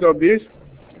aspect of this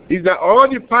is that all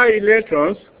the pi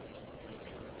electrons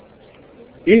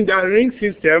in the ring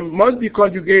system must be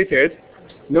conjugated,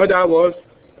 in other words,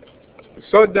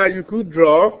 so that you could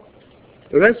draw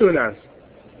resonance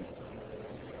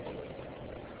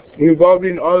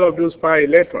involving all of those pi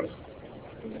electrons.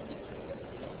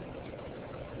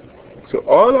 So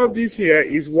all of this here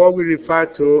is what we refer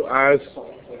to as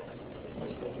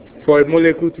for a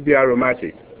molecule to be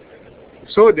aromatic.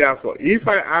 So therefore, if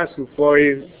I ask you for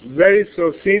a very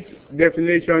succinct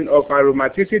definition of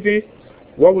aromaticity,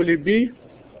 what will it be?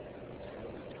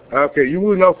 Okay, you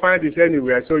will not find this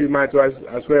anywhere, so you might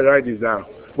as well write this down.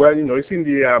 Well, you know, it's in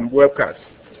the webcast.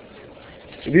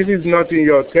 This is not in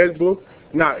your textbook.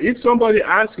 Now, if somebody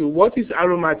asks you, what is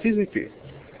aromaticity?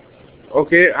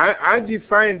 Okay, I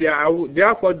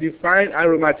therefore define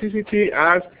aromaticity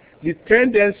as the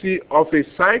tendency of a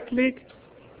cyclic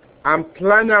and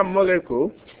planar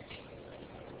molecule,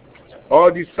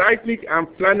 or the cyclic and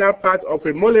planar part of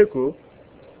a molecule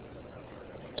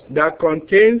that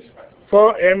contains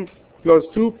 4m plus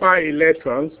 2 pi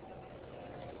electrons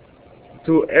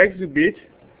to exhibit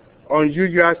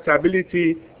unusual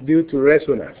stability due to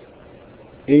resonance.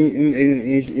 In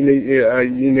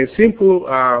a simple,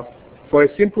 for a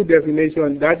simple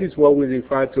definition, that is what we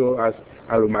refer to as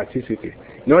aromaticity.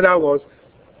 In other words,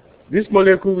 this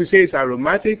molecule we say is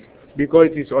aromatic because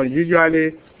it is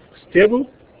unusually stable,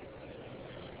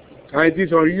 and it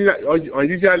is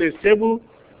unusually stable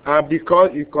because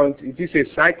it is a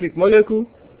cyclic molecule.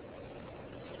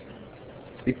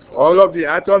 All of the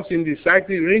atoms in the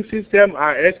cyclic ring system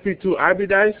are sp2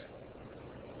 hybridides.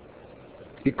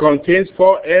 It contains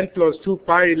 4n plus 2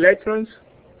 pi electrons,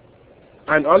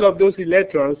 and all of those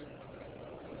electrons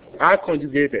are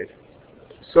conjugated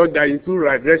so that you could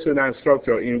write resonance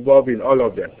structure involving all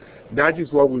of them. That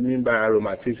is what we mean by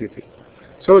aromaticity.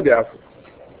 So therefore,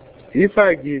 if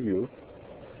I give you,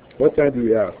 what time do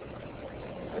we have?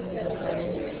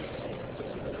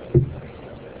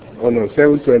 Oh no,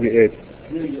 7:28.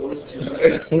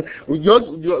 we just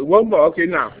one more. Okay,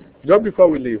 now just before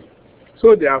we leave.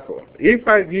 So therefore, if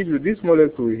I give you this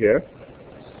molecule here,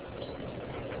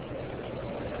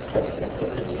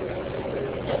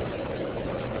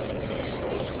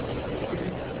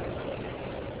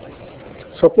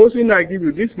 supposing I give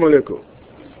you this molecule,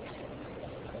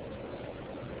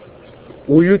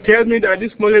 will you tell me that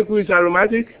this molecule is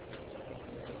aromatic?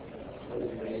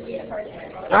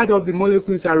 Part of the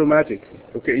molecule is aromatic.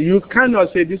 Okay, you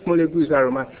cannot say this molecule is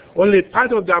aromatic. Only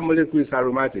part of that molecule is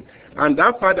aromatic. And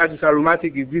that part that is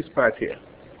aromatic is this part here.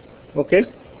 Okay?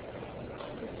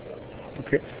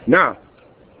 Okay. Now,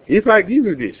 if I give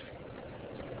you this,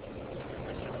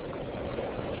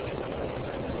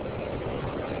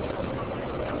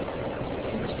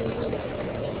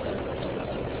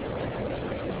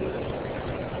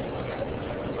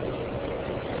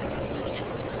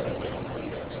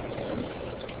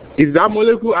 is that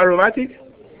molecule aromatic?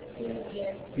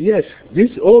 Yes. This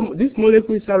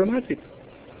molecule is aromatic.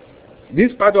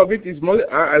 This part of it is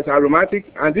aromatic,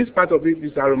 and this part of it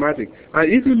is aromatic. And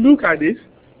if you look at this,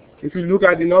 if you look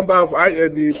at the number of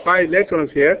the pi electrons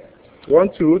here, 1,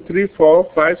 2, 3, 4,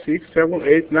 5, 6, 7,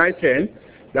 8, 9, 10,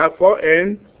 that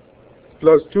 4n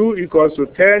plus 2 equals to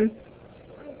 10.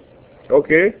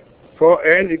 Okay,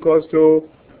 4n equals to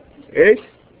 8.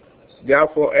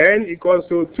 Therefore, n equals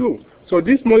to 2. So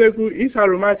this molecule is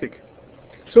aromatic.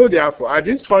 So therefore, at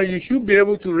this point, you should be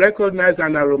able to recognize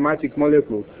an aromatic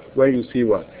molecule when you see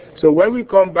one. So when we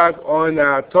come back on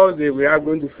Thursday, we are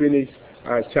going to finish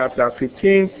chapter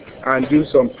 15 and do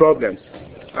some problems.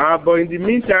 But in the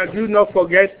meantime, do not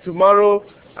forget, tomorrow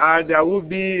there will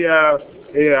be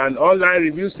an online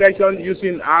review session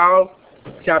using our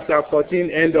chapter 14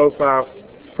 end of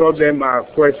problem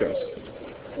questions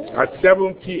at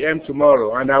 7 p.m.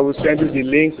 tomorrow, and I will send you the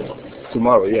link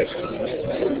tomorrow. Yes.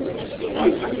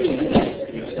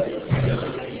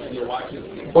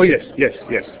 Oh yes, yes,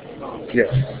 yes, yes.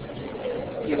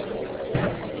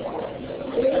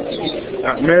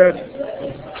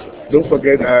 Meredith, don't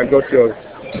forget I got your.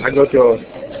 I'm going to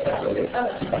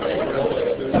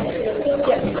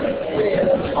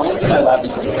my lab.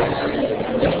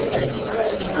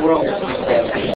 We're on the